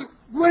 'Lord,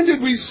 when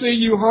did we see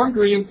you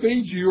hungry and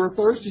feed you, or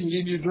thirsty and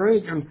give you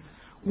drink? And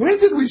when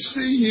did we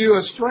see you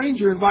a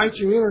stranger, invite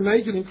you in, or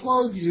naked and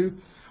clothe you?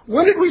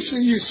 When did we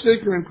see you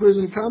sick or in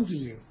prison come to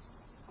you?'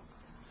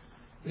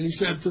 And he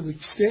said, 'To the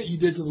extent you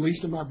did to the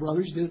least of my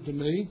brothers, you did it to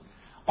me.'"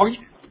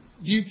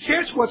 Do you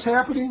catch what's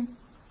happening?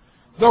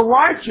 The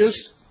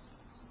righteous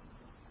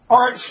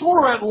are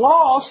sort of at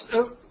loss.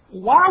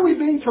 Why are we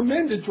being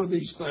commended for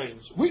these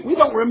things? We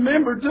don't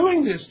remember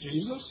doing this,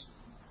 Jesus.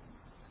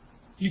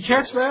 You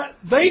catch that?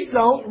 They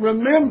don't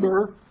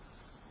remember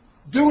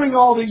doing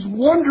all these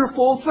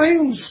wonderful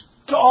things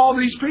to all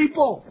these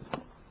people.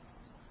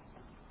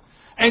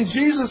 And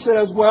Jesus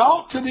says,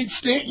 "Well, to the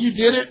extent you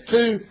did it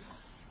to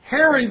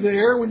Harry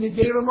there when you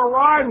gave him a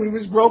ride when he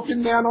was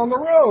broken down on the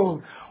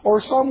road, or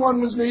someone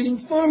was needing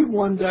food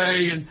one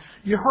day and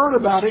you heard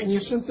about it and you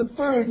sent them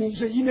food and you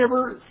said you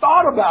never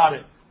thought about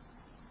it.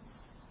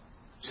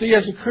 See,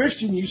 as a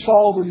Christian, you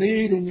saw the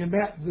need and you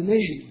met the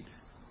need.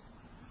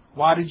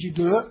 Why did you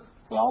do it?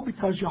 Well,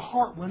 because your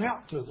heart went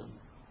out to them.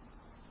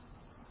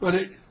 But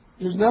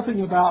there's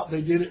nothing about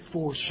they did it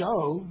for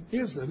show,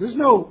 is there? There's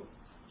no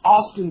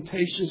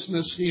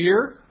ostentatiousness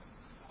here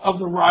of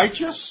the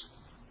righteous.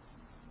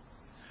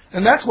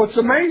 And that's what's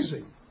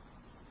amazing.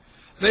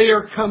 They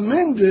are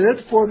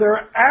commended for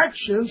their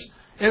actions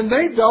and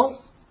they don't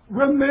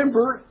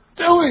remember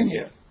doing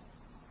it.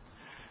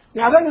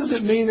 Now, that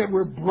doesn't mean that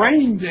we're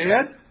brain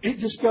dead. It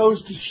just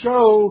goes to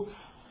show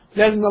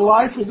that in the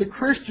life of the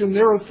Christian,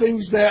 there are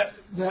things that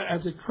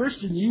as a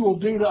Christian you will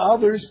do to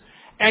others,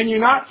 and you're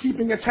not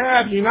keeping a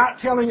tab. You're not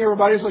telling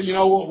everybody, so you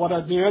know what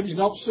I did. You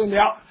don't send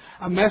out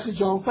a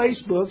message on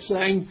Facebook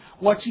saying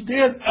what you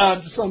did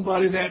to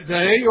somebody that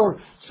day,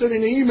 or send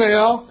an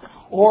email,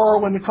 or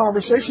when the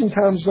conversation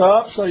comes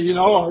up, say,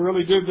 I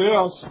really did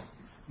this.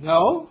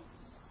 No,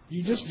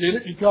 you just did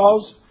it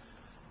because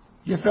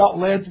you felt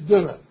led to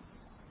do it.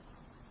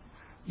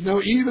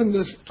 Even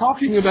this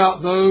talking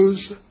about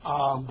those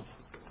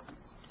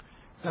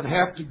that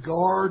have to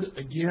guard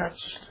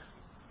against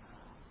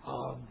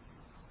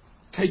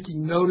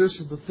taking notice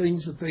of the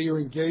things that they are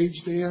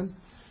engaged in.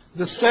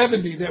 The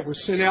 70 that were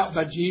sent out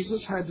by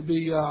Jesus had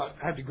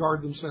to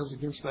guard themselves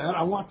against that.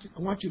 I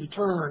want you to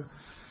turn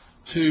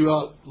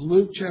to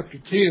Luke chapter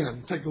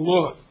 10. Take a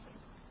look.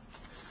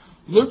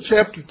 Luke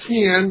chapter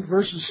 10,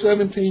 verses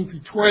 17 through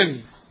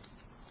 20.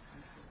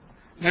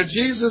 Now,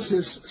 Jesus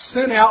has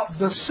sent out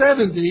the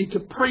 70 to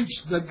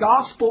preach the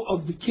gospel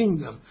of the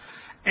kingdom.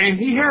 And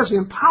He has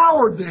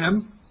empowered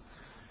them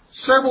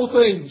several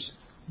things.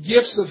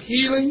 Gifts of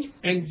healing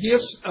and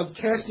gifts of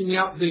casting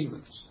out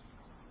demons.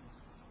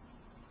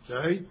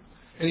 Okay?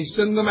 And He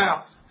sent them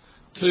out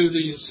to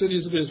the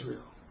cities of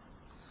Israel.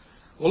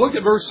 Well, look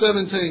at verse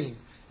 17.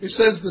 It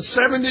says, the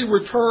 70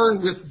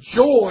 returned with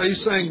joy,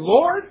 saying,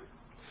 Lord,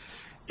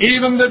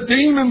 even the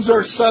demons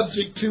are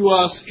subject to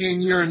us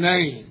in your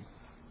name.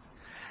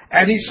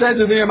 And He said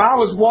to them, I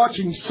was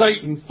watching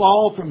Satan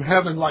fall from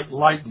heaven like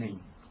lightning.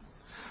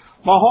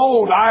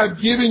 Behold, I have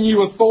given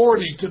you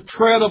authority to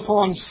tread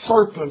upon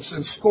serpents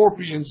and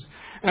scorpions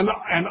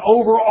and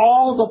over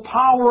all the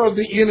power of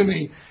the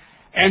enemy,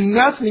 and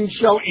nothing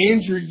shall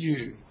injure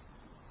you.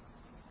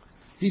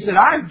 He said,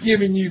 I've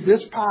given you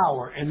this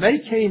power. And they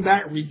came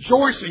back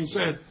rejoicing,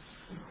 said,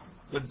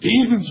 the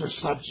demons are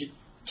subject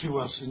to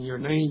us in your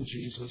name,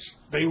 Jesus.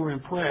 They were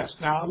impressed.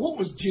 Now, what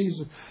was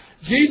Jesus?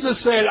 Jesus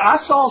said, I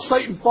saw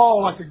Satan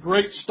fall like a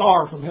great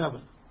star from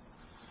heaven.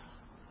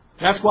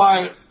 That's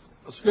why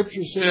the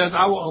Scripture says,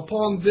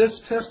 upon this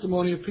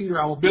testimony of Peter,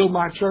 I will build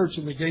my church,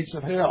 and the gates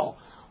of hell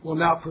will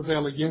not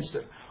prevail against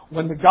it.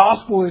 When the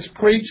gospel is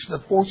preached, the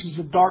forces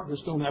of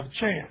darkness don't have a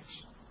chance.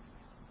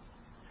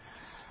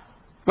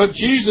 But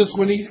Jesus,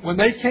 when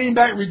they came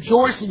back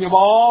rejoicing of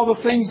all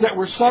the things that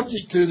were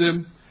subject to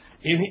them,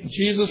 in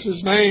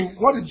Jesus' name,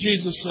 what did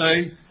Jesus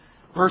say?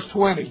 Verse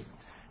 20.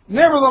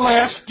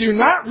 Nevertheless, do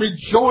not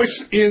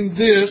rejoice in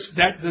this,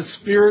 that the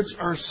spirits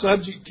are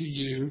subject to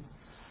you,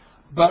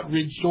 but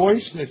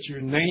rejoice that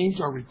your names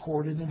are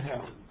recorded in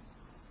heaven.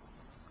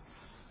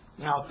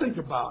 Now, think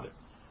about it.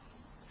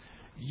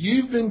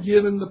 You've been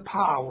given the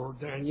power,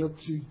 Daniel,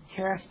 to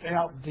cast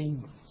out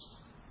demons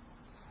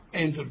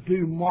and to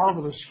do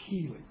marvelous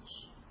healings.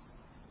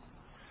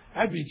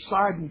 That'd be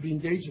exciting to be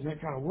engaged in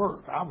that kind of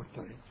work, I would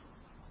think.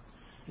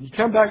 And you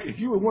come back, if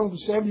you were one of the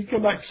 7, you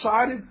come back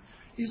excited.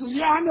 He says,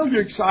 yeah, I know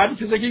you're excited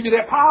because they gave you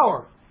that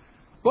power.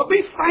 But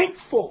be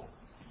thankful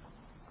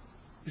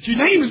that your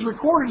name is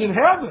recorded in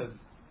heaven.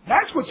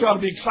 That's what you ought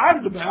to be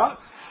excited about.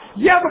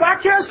 Yeah, but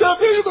I cast out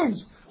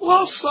demons.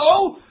 Well,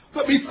 so,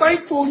 but be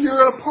thankful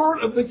you're a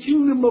part of the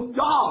kingdom of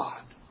God.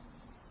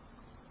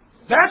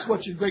 That's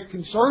what your great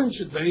concern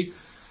should be.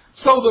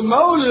 So the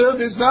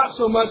motive is not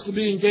so much to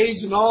be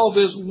engaged in all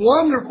this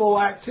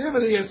wonderful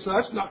activity as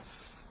such. Not,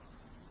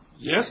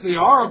 yes, they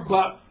are,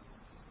 but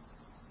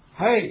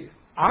hey,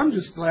 I'm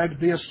just glad to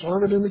be a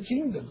servant in the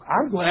kingdom.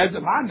 I'm glad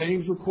that my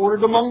name's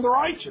recorded among the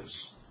righteous.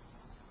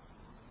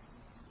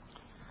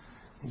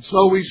 And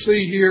so we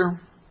see here,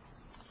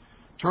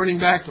 turning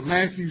back to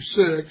Matthew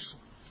 6,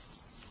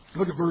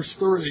 look at verse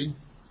 3.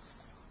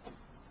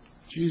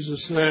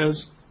 Jesus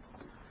says,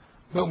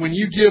 but when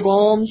you give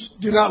alms,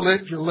 do not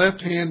let your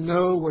left hand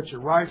know what your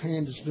right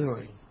hand is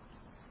doing,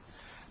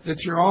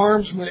 that your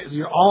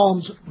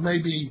alms may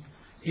be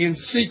in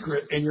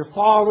secret, and your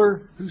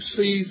Father who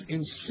sees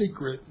in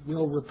secret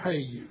will repay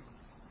you.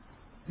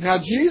 Now,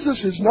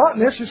 Jesus is not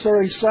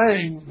necessarily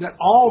saying that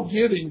all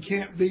giving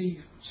can't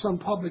be some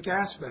public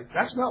aspect.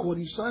 That's not what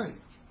he's saying.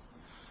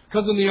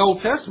 Because in the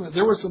Old Testament,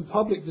 there were some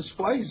public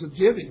displays of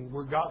giving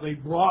where they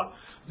brought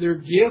their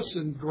gifts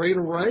in great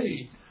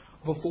array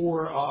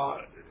before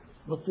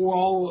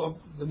all of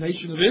the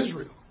nation of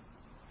Israel.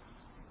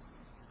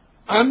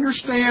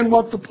 Understand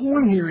what the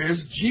point here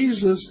is.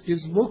 Jesus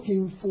is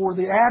looking for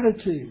the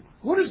attitude.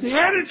 What is the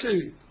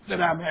attitude that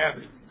I'm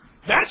having?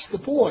 That's the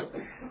point.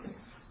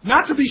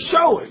 Not to be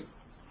showy.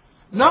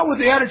 Not with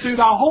the attitude,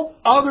 I hope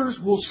others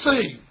will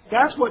see.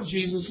 That's what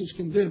Jesus is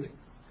condemning.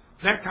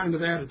 That kind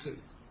of attitude.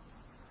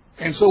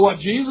 And so what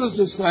Jesus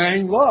is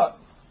saying, look,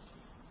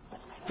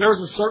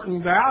 there's a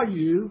certain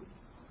value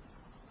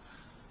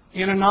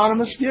in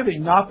anonymous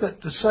giving. Not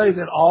that to say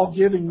that all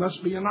giving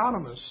must be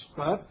anonymous,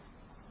 but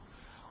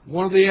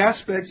one of the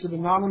aspects of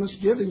anonymous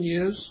giving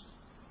is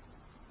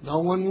no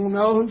one will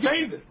know who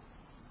gave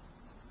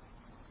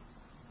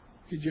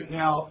it.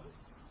 Now,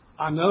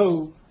 I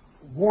know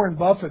Warren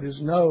Buffett is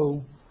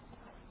no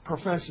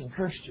professing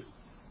Christian,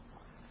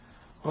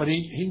 but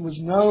he was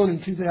known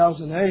in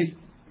 2008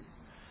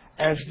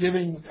 as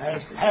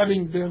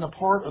having been a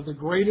part of the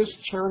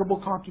greatest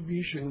charitable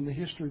contribution in the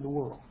history of the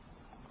world.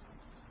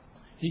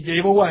 He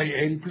gave away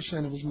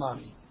 80% of his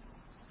money,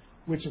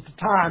 which at the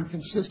time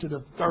consisted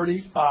of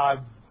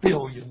 $35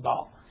 billion.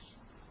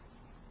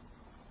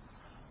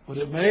 But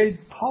it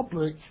made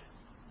public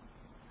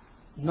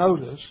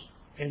notice,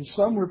 and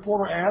some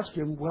reporter asked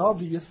him, well,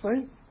 do you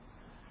think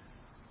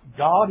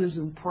God is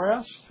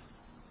impressed,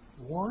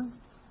 Warren?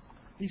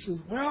 He says,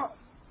 well,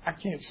 I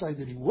can't say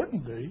that he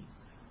wouldn't be.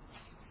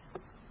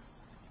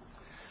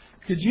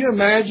 Could you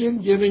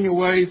imagine giving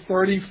away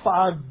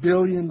 $35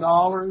 billion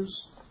and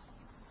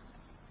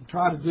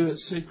try to do it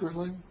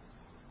secretly?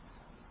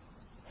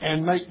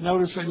 And make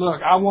notice, say,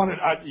 look,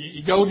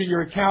 you go to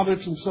your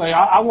accountants and say,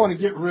 I want to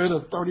get rid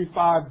of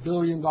 $35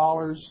 billion.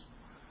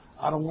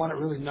 I don't want it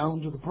really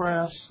known to the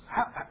press.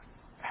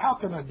 How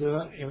can I do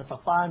it? And if I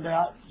find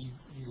out you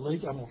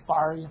leak, I'm going to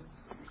fire you.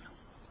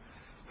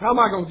 How am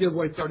I going to give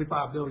away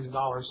 $35 billion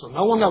so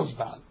no one knows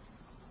about it?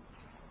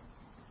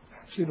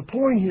 See, the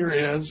point here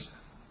is,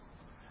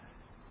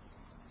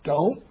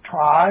 don't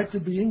try to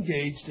be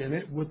engaged in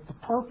it with the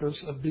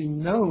purpose of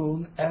being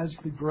known as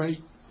the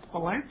great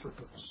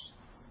philanthropist.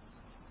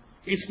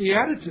 It's the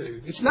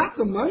attitude. It's not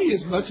the money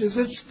as much as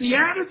it's the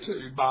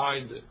attitude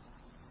behind it.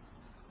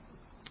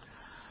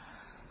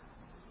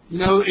 You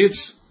know,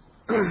 it's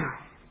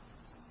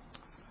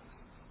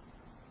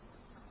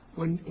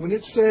when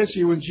it says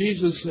here, when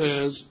Jesus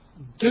says,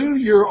 do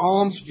your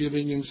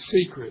almsgiving in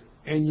secret,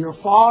 and your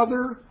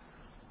Father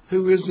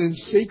who is in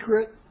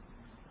secret,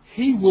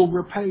 He will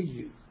repay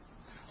you.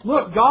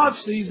 Look, God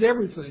sees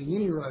everything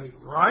anyway,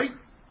 right?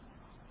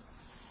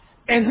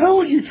 And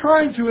who are you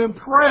trying to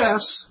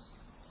impress?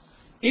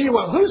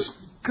 Anyway,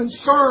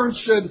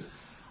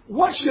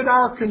 what should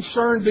our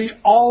concern be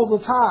all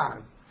the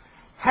time?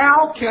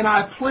 How can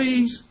I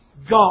please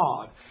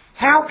God?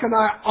 How can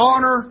I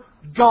honor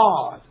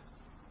God?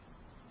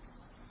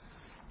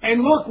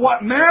 And look,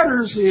 what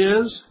matters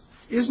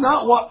is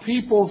not what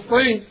people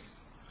think.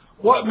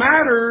 What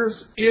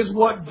matters is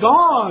what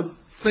God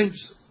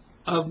thinks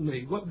of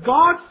me, what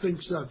God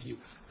thinks of you.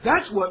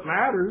 That's what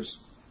matters.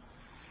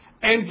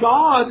 And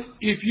God,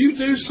 if you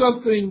do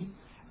something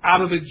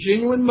out of a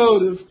genuine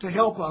motive to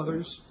help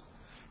others,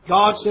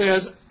 God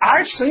says,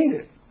 I've seen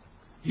it.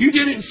 You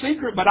did it in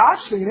secret, but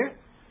I've seen it,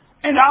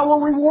 and I will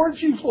reward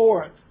you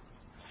for it.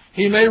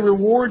 He may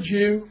reward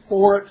you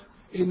for it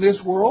in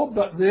this world,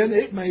 but then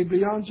it may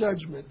be on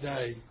Judgment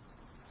Day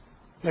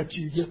that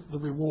you get the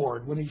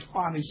reward, when He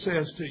finally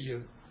says to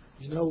you,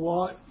 you know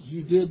what?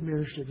 You did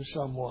minister to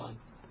someone.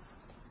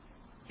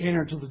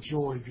 Enter to the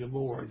joy of your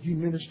Lord. You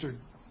ministered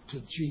to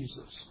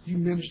Jesus. You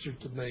ministered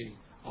to me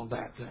on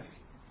that day.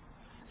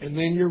 And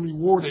then you're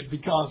rewarded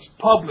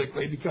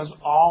publicly, because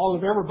all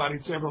of everybody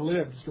that's ever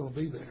lived is going to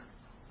be there.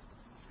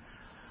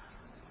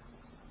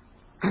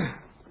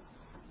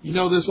 You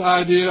know, this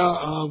idea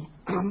of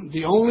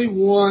the only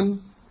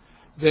one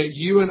that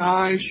you and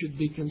I should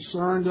be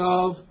concerned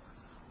of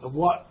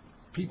what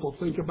people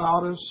think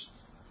about us,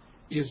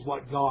 is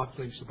what God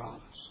thinks about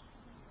us.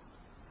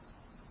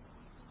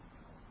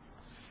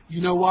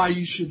 You know why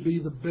you should be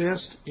the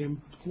best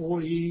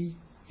employee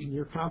in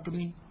your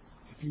company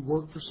if you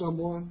work for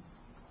someone?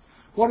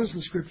 What does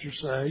the Scripture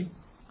say?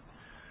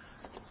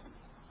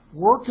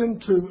 Work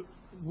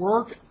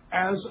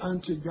as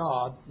unto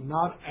God,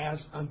 not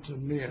as unto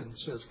men,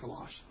 says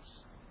Colossians.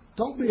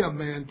 Don't be a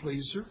man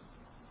pleaser,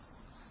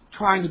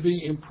 trying to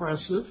be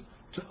impressive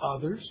to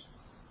others.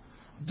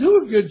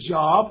 Do a good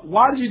job.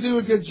 Why do you do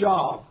a good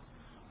job?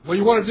 Well,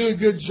 you want to do a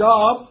good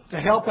job to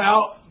help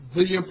out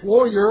the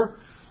employer,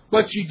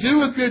 but you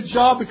do a good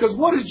job because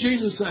what does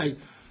Jesus say?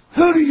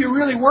 Who do you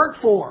really work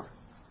for?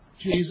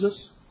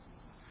 Jesus.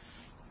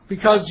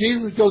 Because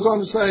Jesus goes on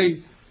to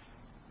say,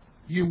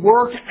 you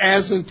work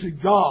as unto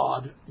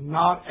God,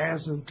 not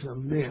as unto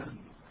men.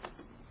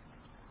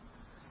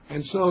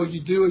 And so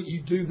you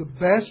do the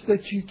best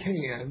that you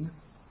can,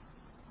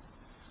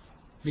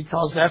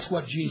 because that's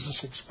what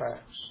Jesus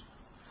expects.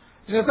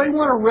 And if they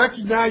want to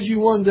recognize you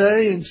one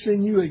day and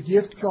send you a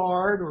gift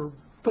card or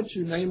put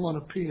your name on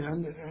a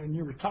pen and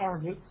your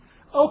retirement,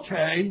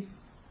 okay.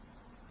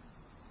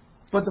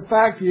 But the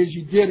fact is,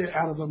 you did it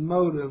out of a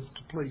motive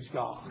to please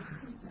God.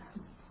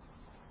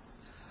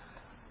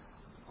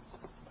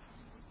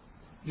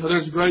 You know,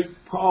 there's a great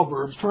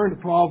Proverbs. Turn to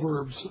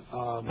Proverbs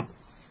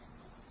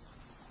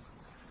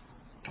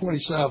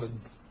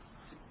 27.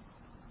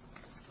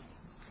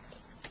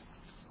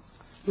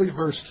 Look at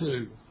verse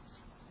 2.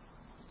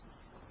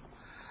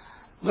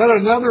 Let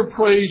another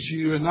praise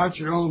you and not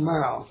your own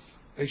mouth,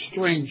 a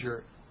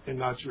stranger and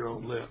not your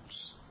own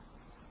lips.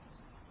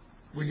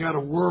 We got to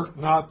work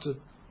not to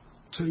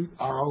toot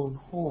our own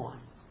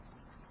horn.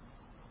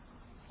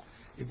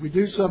 If we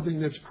do something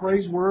that's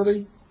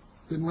praiseworthy,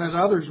 then let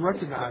others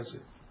recognize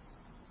it,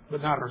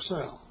 but not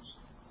ourselves.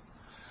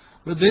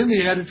 But then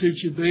the attitude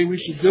should be, we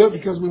should do it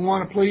because we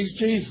want to please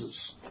Jesus.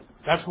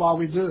 That's why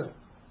we do it.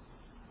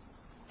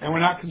 And we're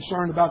not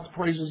concerned about the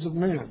praises of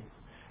men.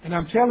 And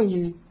I'm telling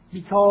you,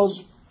 because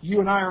you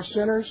and I are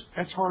sinners,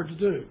 that's hard to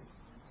do,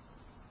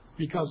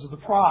 because of the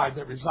pride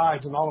that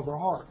resides in all of our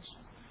hearts.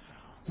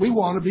 We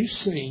want to be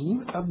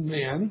seen of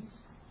men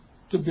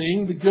to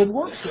being the good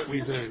works that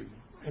we do.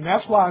 And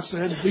that's why I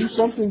said, do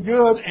something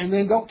good and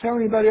then don't tell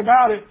anybody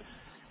about it.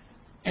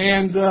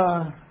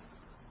 And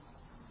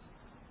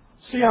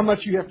see how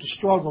much you have to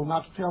struggle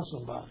not to tell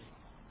somebody.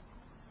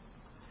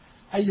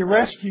 Hey, you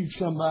rescued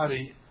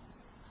somebody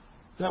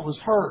that was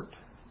hurt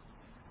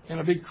in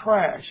a big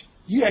crash.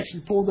 You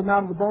actually pulled them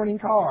out of the burning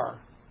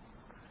car.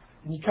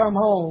 And you come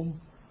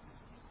home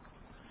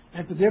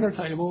at the dinner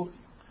table,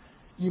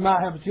 you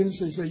might have a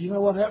tendency to say, you know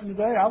what happened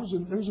today?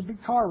 There was a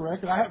big car wreck,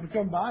 and I happened to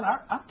come by, and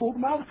I pulled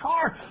them out of the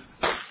car.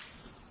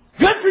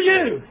 Good for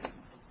you!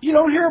 You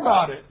don't hear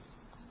about it.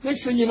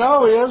 Next thing you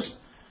know is,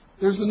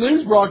 there's the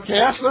news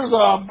broadcast. There's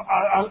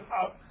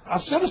a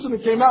citizen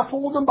that came out,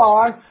 pulled them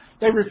by.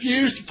 They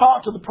refused to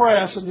talk to the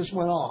press and just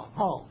went on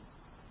home.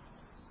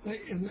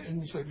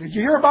 And you say, did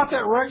you hear about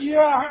that wreck? Yeah,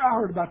 I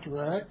heard about the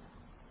wreck.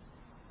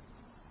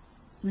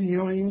 You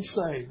don't even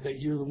say that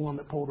you're the one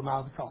that pulled them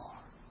out of the car.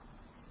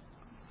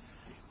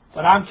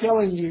 But I'm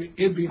telling you,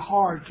 it'd be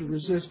hard to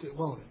resist it,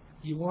 won't it?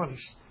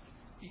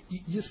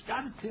 You just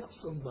got to tell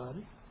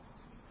somebody.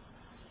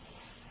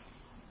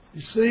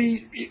 You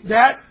see,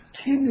 that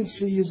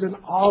tendency is in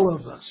all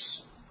of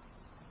us.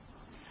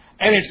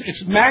 And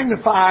it's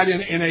magnified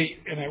in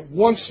a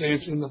one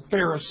sense in the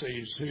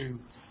Pharisees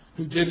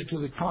who did it to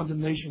the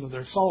condemnation of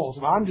their souls.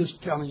 And I'm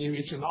just telling you,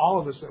 it's in all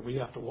of us that we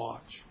have to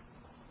watch.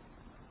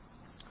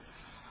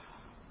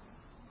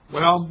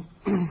 Well,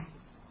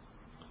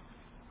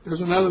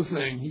 there's another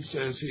thing he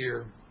says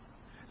here.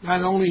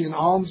 Not only in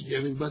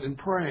almsgiving, but in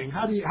praying.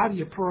 How do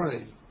you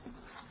pray?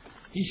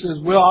 He says,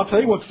 well, I'll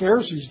tell you what the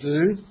Pharisees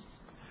do.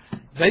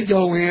 They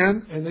go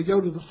in and they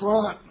go to the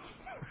front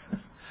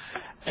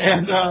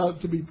and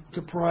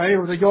to pray,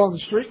 or they go on the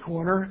street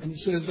corner, and he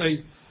says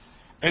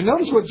and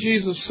notice what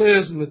Jesus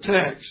says in the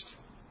text.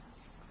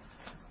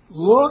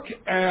 Look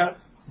at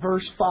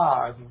verse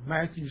 5 of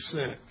Matthew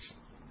 6.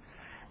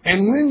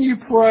 And when you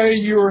pray,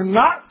 you are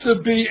not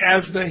to be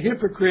as the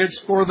hypocrites,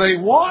 for they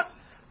what?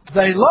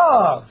 They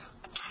love.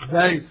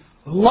 They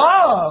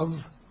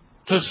love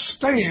to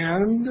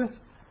stand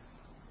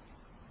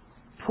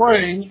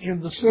praying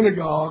in the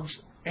synagogues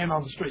and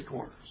on the street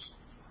corners.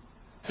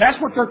 That's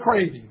what they're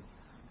craving.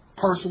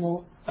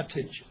 Personal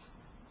attention.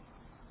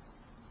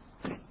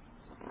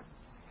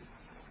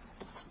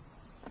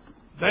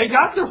 They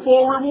got their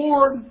full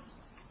reward.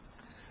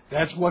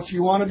 That's what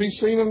you want to be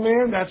seen of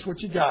men. That's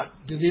what you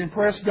got. Did he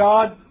impress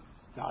God?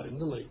 Not in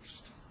the least.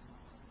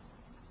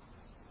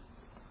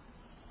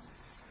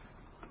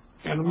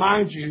 And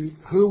mind you,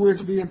 who we're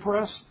to be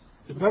impressed?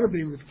 It better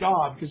be with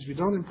God, because if you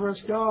don't impress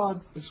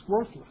God, it's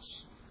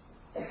worthless.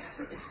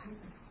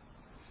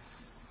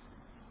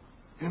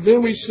 And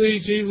then we see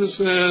Jesus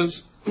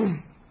says,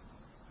 in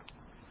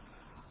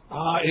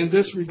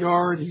this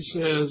regard, he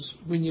says,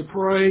 when you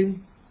pray,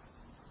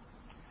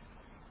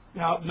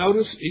 now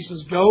notice, he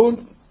says, go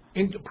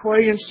and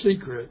pray in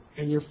secret,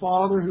 and your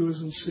Father who is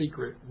in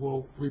secret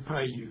will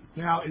repay you.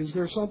 Now, is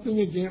there something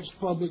against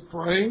public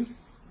praying?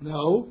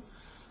 No.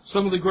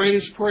 Some of the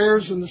greatest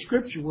prayers in the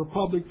Scripture were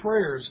public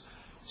prayers.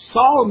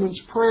 Solomon's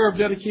prayer of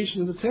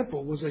dedication to the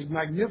temple was a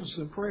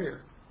magnificent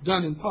prayer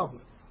done in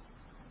public.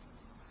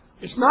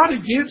 It's not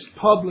against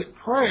public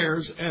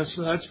prayers as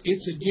such.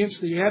 It's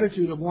against the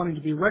attitude of wanting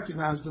to be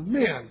recognized of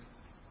men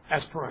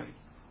as praying.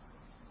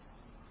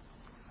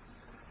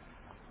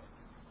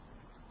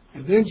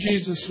 And then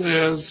Jesus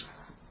says,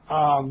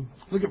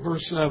 look at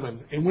verse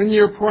 7. And when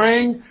you're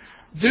praying,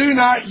 do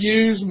not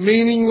use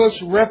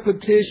meaningless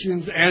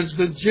repetitions as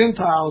the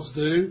Gentiles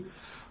do,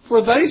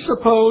 for they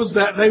suppose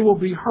that they will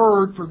be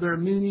heard for their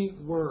many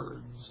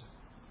words.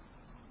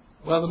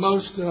 Well,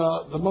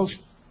 the most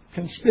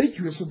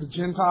conspicuous of the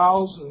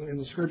Gentiles in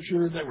the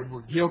Scripture that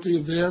were guilty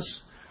of this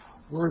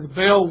were the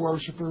Baal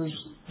worshippers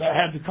that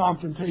had the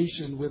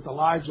confrontation with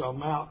Elijah on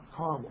Mount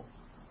Carmel.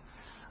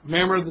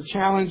 Remember, the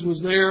challenge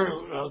was there,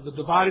 the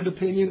divided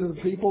opinion of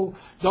the people.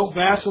 Don't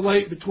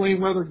vacillate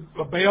between whether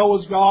Baal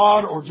was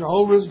God or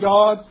Jehovah is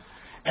God.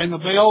 And the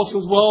Baal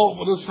says, well,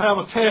 we'll just have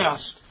a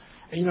test.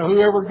 And,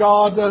 whoever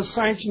God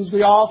sanctions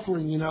the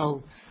offering,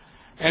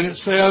 And it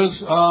says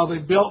they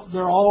built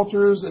their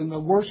altars, and the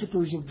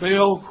worshipers of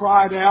Baal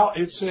cried out.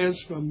 It says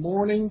from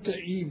morning to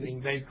evening,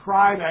 they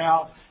cried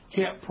out,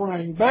 kept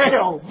praying,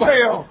 Baal,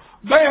 Baal,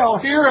 Baal,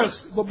 hear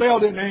us. But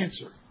Baal didn't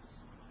answer.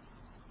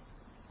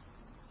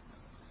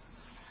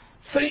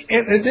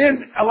 And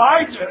then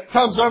Elijah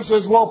comes up and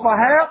says, well,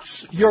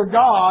 perhaps your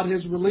God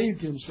has relieved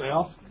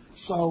himself,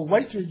 so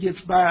wait till he gets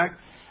back,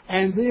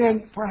 and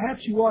then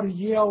perhaps you ought to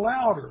yell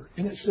louder.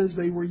 And it says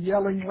they were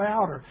yelling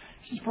louder.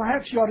 It says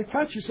perhaps you ought to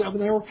cut yourself,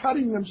 and they were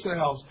cutting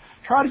themselves.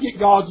 Try to get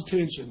God's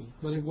attention,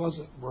 but it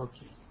wasn't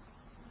working.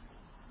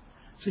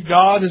 See,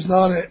 God is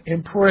not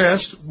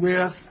impressed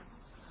with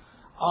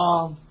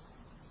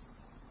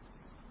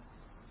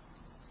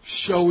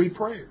showy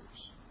prayers.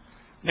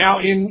 Now,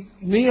 in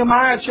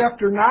Nehemiah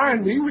chapter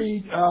 9, we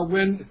read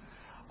when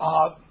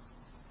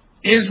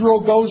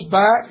Israel goes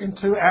back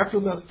after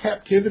the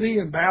captivity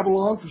in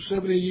Babylon for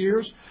 70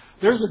 years,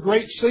 there's a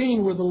great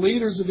scene where the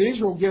leaders of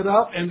Israel get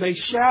up and they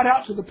shout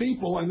out to the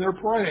people and they're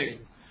praying.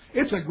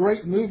 It's a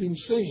great moving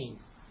scene.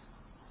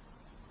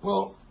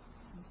 Well,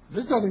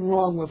 there's nothing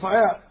wrong with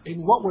that.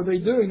 And what were they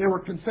doing? They were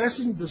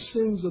confessing the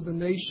sins of the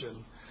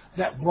nation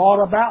that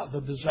brought about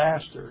the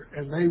disaster,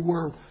 and they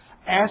were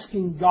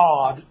asking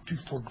God to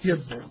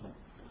forgive them.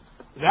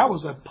 That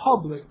was a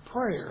public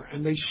prayer,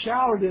 and they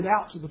shouted it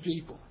out to the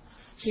people.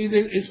 See,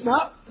 it's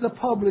not the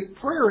public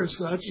prayer as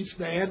such, it's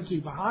the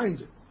attitude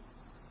behind it.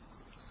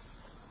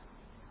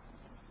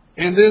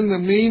 And then the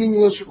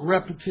meaningless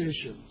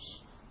repetitions.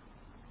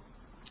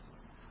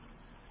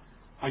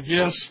 I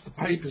guess the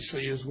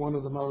papacy is one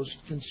of the most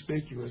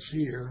conspicuous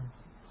here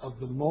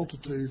of the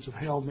multitudes of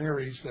Hail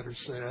Marys that are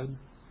said.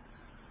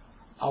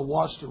 I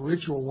watched a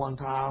ritual one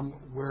time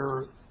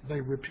where they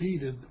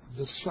repeated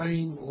the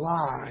same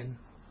line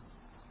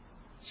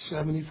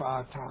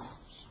 75 times.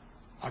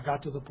 I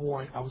got to the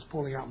point I was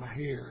pulling out my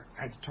hair.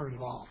 I had to turn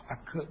it off. I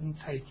couldn't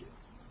take it.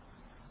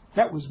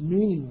 That was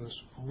meaningless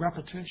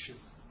repetition.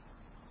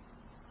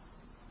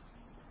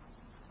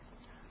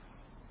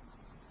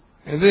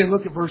 And then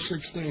look at verse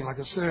 16. Like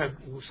I said,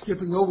 we're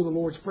skipping over the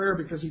Lord's Prayer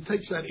because he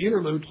takes that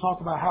interlude to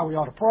talk about how we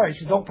ought to pray. He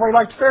said, don't pray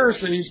like the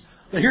Pharisees,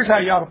 but here's how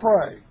you ought to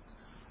pray.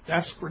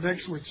 That's for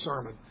next week's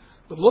sermon.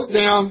 But look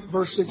down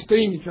verse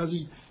 16 because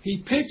he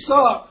picks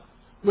up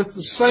with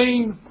the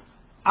same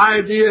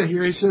idea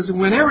here. He says, and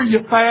whenever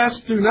you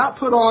fast, do not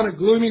put on a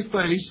gloomy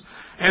face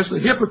as the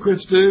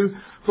hypocrites do,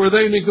 for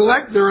they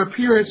neglect their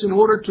appearance in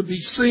order to be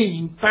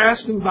seen,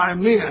 fasting by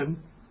men.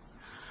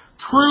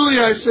 Truly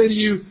I say to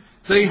you,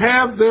 they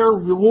have their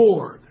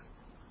reward.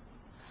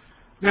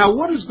 Now,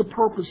 what is the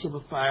purpose of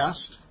a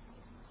fast?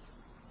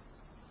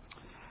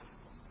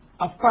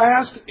 A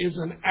fast is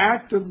an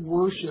act of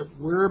worship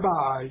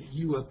whereby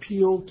you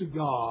appeal to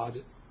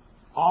God.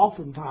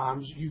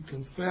 Oftentimes, you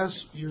confess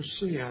your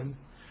sin.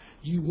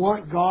 You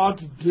want God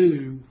to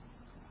do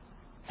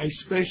a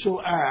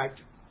special act,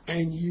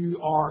 and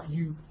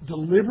you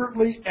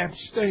deliberately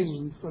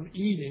abstain from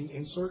eating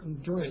a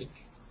certain drink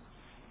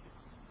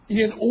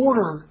in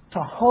order to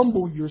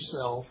humble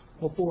yourself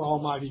before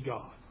Almighty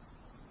God.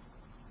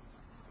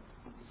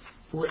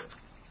 For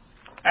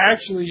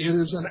actually, it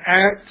is an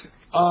act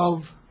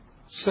of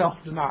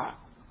self-denial.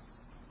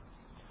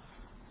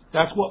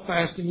 That's what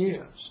fasting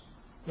is.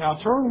 Now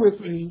turn with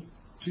me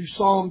to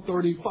Psalm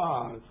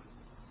 35.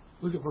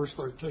 Look at verse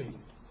 13.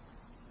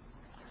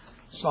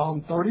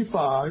 Psalm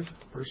 35,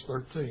 verse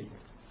 13.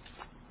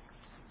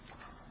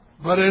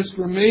 But as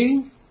for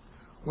me,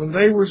 when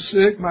they were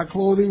sick, my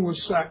clothing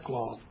was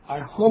sackcloth. I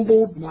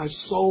humbled my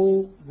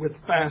soul with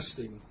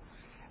fasting,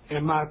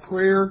 and my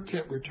prayer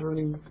kept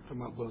returning to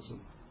my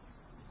bosom.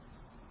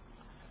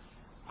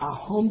 I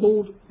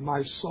humbled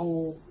my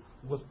soul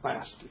with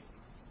fasting.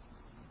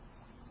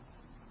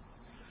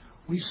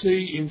 We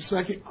see in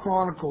 2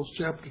 Chronicles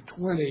chapter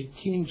 20,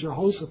 King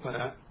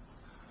Jehoshaphat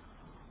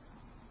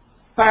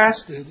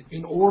fasted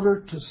in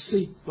order to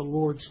seek the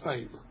Lord's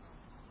favor.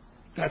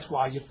 That's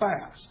why you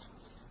fast.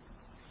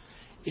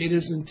 It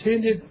is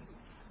intended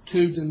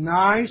to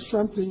deny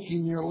something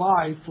in your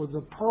life for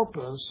the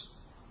purpose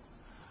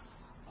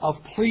of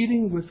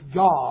pleading with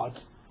God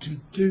to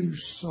do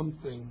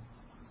something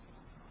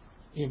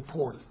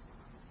important.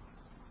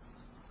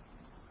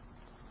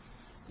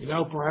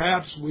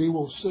 Perhaps we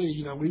will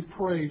see, we've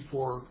prayed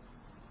for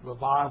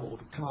revival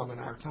to come in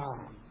our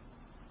time.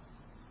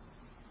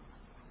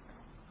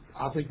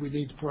 I think we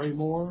need to pray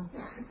more,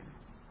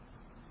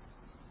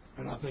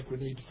 and I think we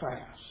need to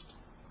fast.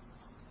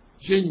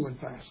 Genuine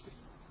fasting,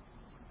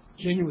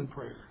 genuine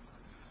prayer,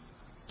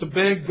 to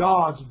beg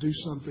God to do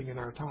something in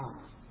our time.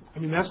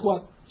 That's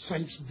what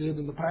saints did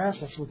in the past.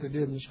 That's what they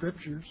did in the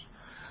Scriptures.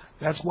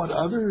 That's what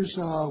others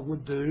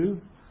would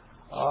do.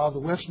 The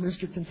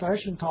Westminster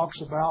Confession talks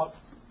about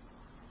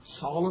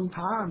solemn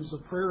times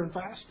of prayer and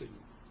fasting.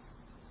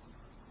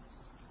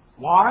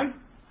 Why?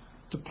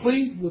 To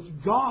plead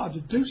with God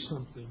to do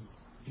something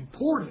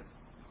important.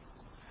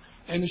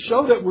 And to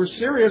show that we're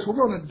serious, we're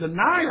going to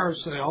deny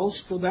ourselves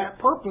for that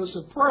purpose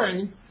of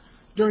praying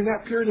during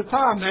that period of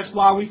time. That's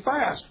why we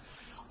fast.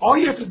 All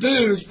you have to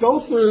do is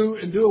go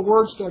through and do a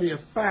word study of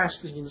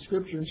fasting in the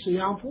Scripture and see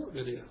how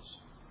important it is.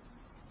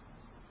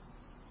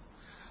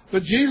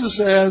 But Jesus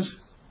says,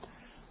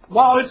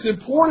 while it's an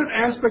important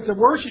aspect of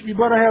worship, you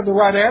better have the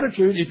right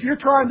attitude. If you're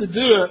trying to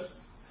do it,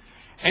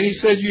 and He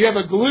says you have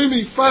a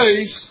gloomy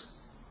face,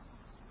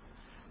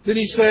 then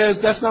He says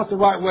that's not the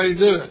right way to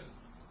do it.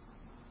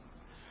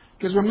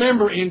 Because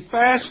remember, in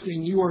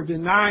fasting, you are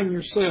denying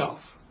yourself.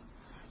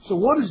 So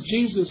what does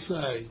Jesus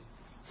say?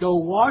 Go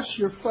wash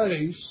your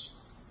face.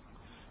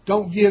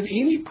 Don't give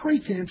any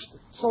pretense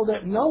so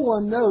that no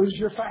one knows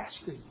you're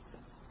fasting.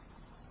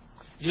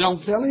 You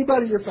don't tell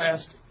anybody you're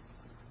fasting.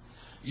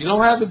 You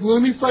don't have the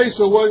gloomy face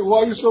of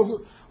why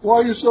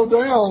you're so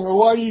down, or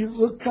why you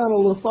look kind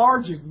of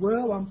lethargic.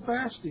 Well, I'm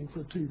fasting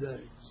for 2 days.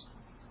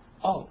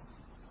 Oh.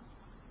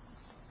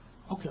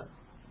 Okay.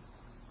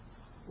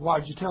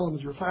 Why'd you tell them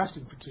that you're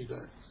fasting for 2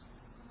 days?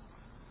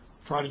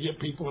 Try to get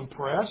people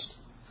impressed?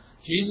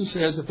 Jesus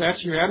says if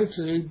that's your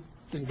attitude,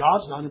 then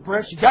God's not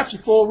impressed. You got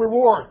your full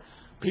reward.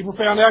 People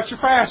found out you're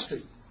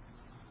fasting.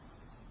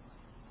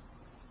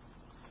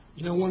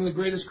 One of the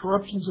greatest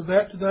corruptions of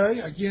that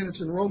today, again,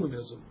 it's in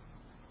Romanism.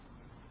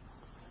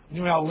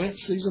 You know how Lent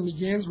season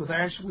begins? With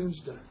Ash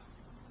Wednesday.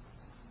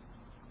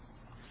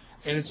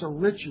 And it's a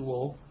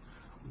ritual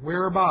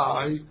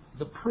whereby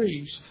the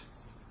priest,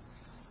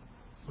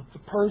 the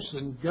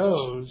person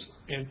goes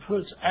and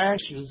puts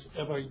ashes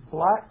of a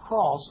black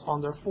cross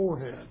on their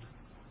forehead.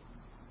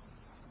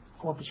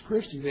 Corpus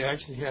Christi, they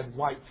actually had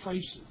white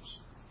faces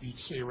you'd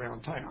see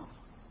around town.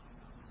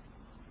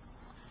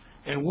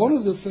 And one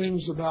of the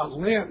things about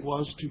Lent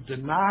was to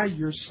deny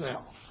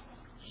yourself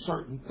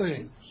certain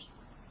things,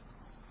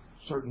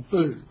 certain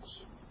foods.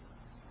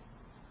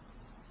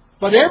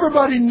 But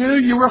everybody knew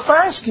you were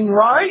fasting,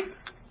 right?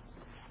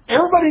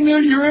 Everybody knew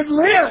you were in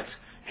Lent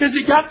because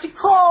you got the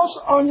cross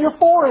on your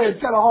forehead.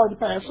 Kind of hard to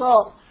pass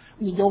up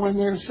when you go in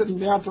there and sitting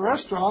down at the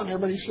restaurant and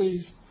everybody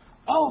sees,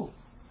 oh,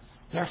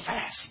 they're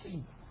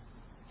fasting.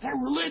 They're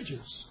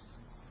religious.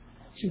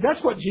 See,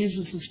 that's what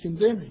Jesus is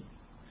condemning.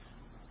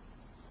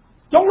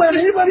 Don't let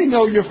anybody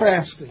know you're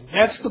fasting.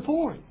 That's the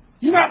point.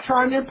 You're not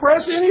trying to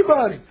impress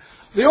anybody.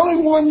 The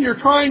only one you're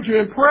trying to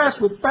impress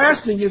with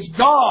fasting is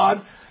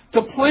God,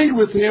 to plead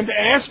with Him, to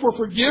ask for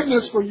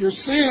forgiveness for your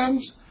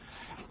sins,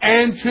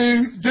 and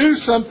to do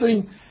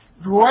something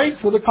great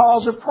for the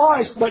cause of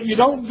Christ. But you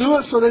don't do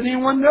it so that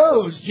anyone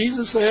knows.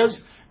 Jesus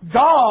says,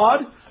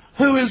 God,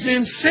 who is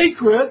in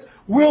secret,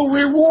 will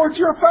reward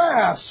your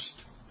fast.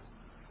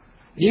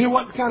 You know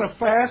what kind of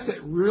fast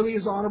that really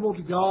is honorable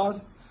to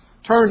God?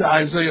 Turn to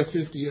Isaiah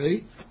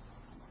 58.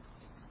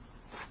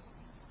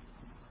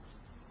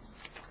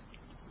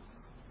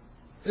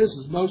 This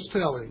is most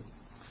telling.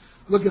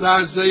 Look at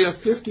Isaiah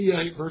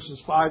 58,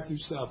 verses 5 through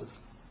 7.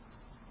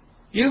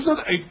 Isn't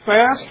a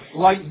fast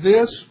like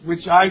this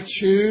which I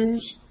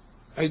choose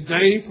a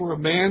day for a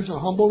man to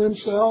humble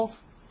himself?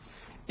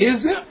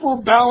 Is it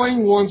for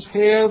bowing one's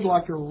head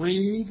like a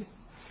reed,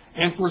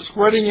 and for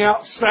spreading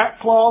out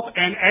sackcloth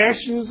and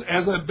ashes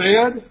as a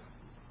bed?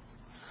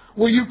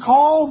 Will you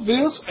call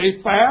this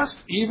a fast,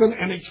 even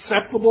an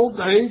acceptable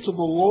day to the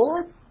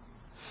Lord?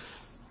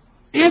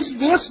 Is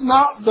this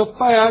not the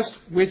fast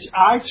which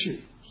I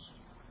choose?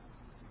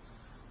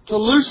 To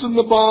loosen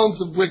the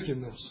bonds of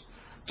wickedness,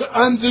 to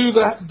undo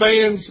the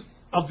bands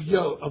of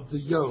the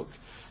yoke,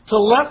 to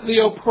let the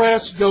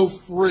oppressed go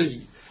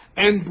free,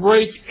 and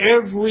break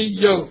every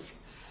yoke.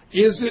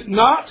 Is it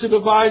not to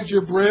divide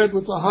your bread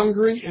with the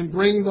hungry and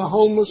bring the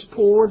homeless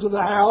poor to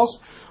the house?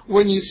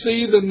 When you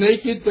see the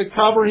naked, to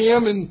cover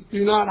him, and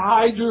do not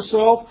hide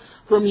yourself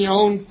from your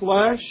own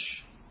flesh?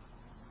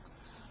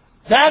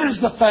 That is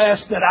the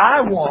fast that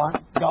I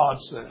want, God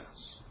says.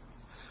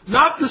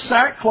 Not the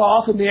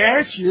sackcloth and the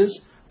ashes.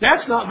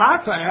 That's not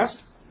my fast.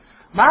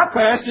 My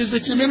fast is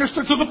that you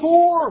minister to the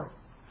poor.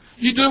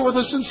 You do it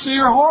with a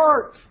sincere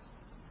heart.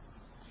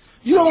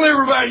 You don't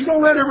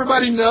let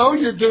everybody know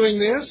you're doing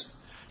this.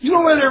 You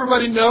don't let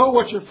everybody know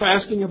what you're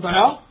fasting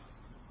about.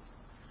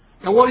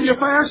 And what are you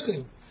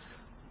fasting?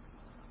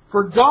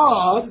 For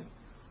God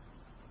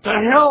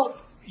to help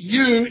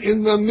you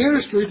in the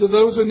ministry to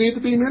those who need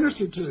to be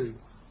ministered to.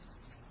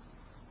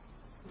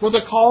 For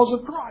the cause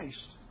of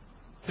Christ.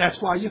 That's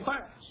why you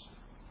fast.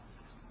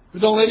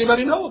 But don't let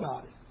anybody know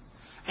about it.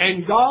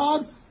 And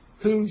God,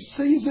 who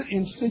sees it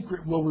in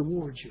secret, will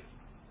reward you.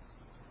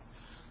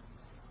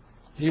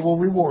 He will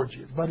reward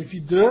you. But if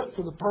you do it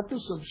for the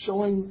purpose of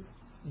showing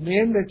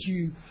men that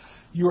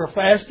you are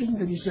fasting,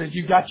 then He says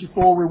you got your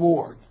full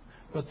reward.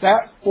 But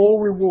that full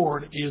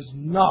reward is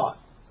not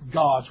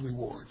God's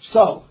reward.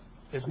 So,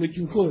 as we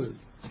conclude,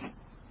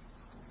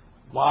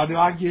 why do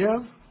I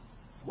give?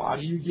 Why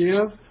do you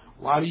give?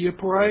 Why do you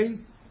pray?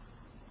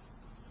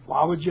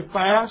 Why would you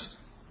fast?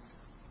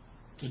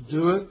 To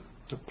do it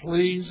to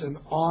please and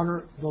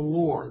honor the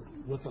Lord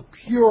with a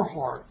pure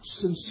heart,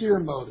 sincere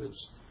motives.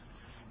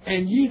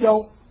 And you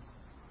don't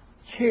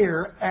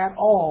care at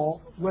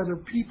all whether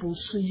people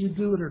see you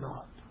do it or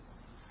not.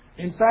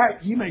 In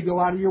fact, you may go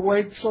out of your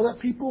way so that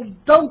people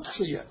don't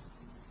see it.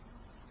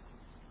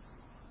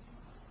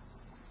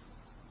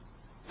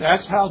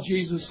 That's how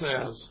Jesus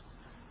says,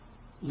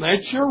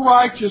 let your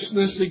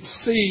righteousness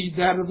exceed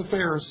that of the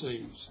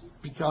Pharisees.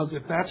 Because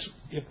if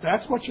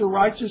that's what your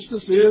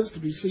righteousness is, to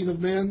be seen of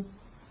men,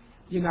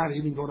 you're not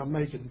even going to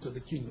make it into the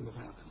kingdom of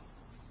heaven.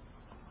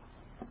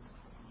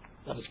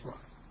 Let us pray.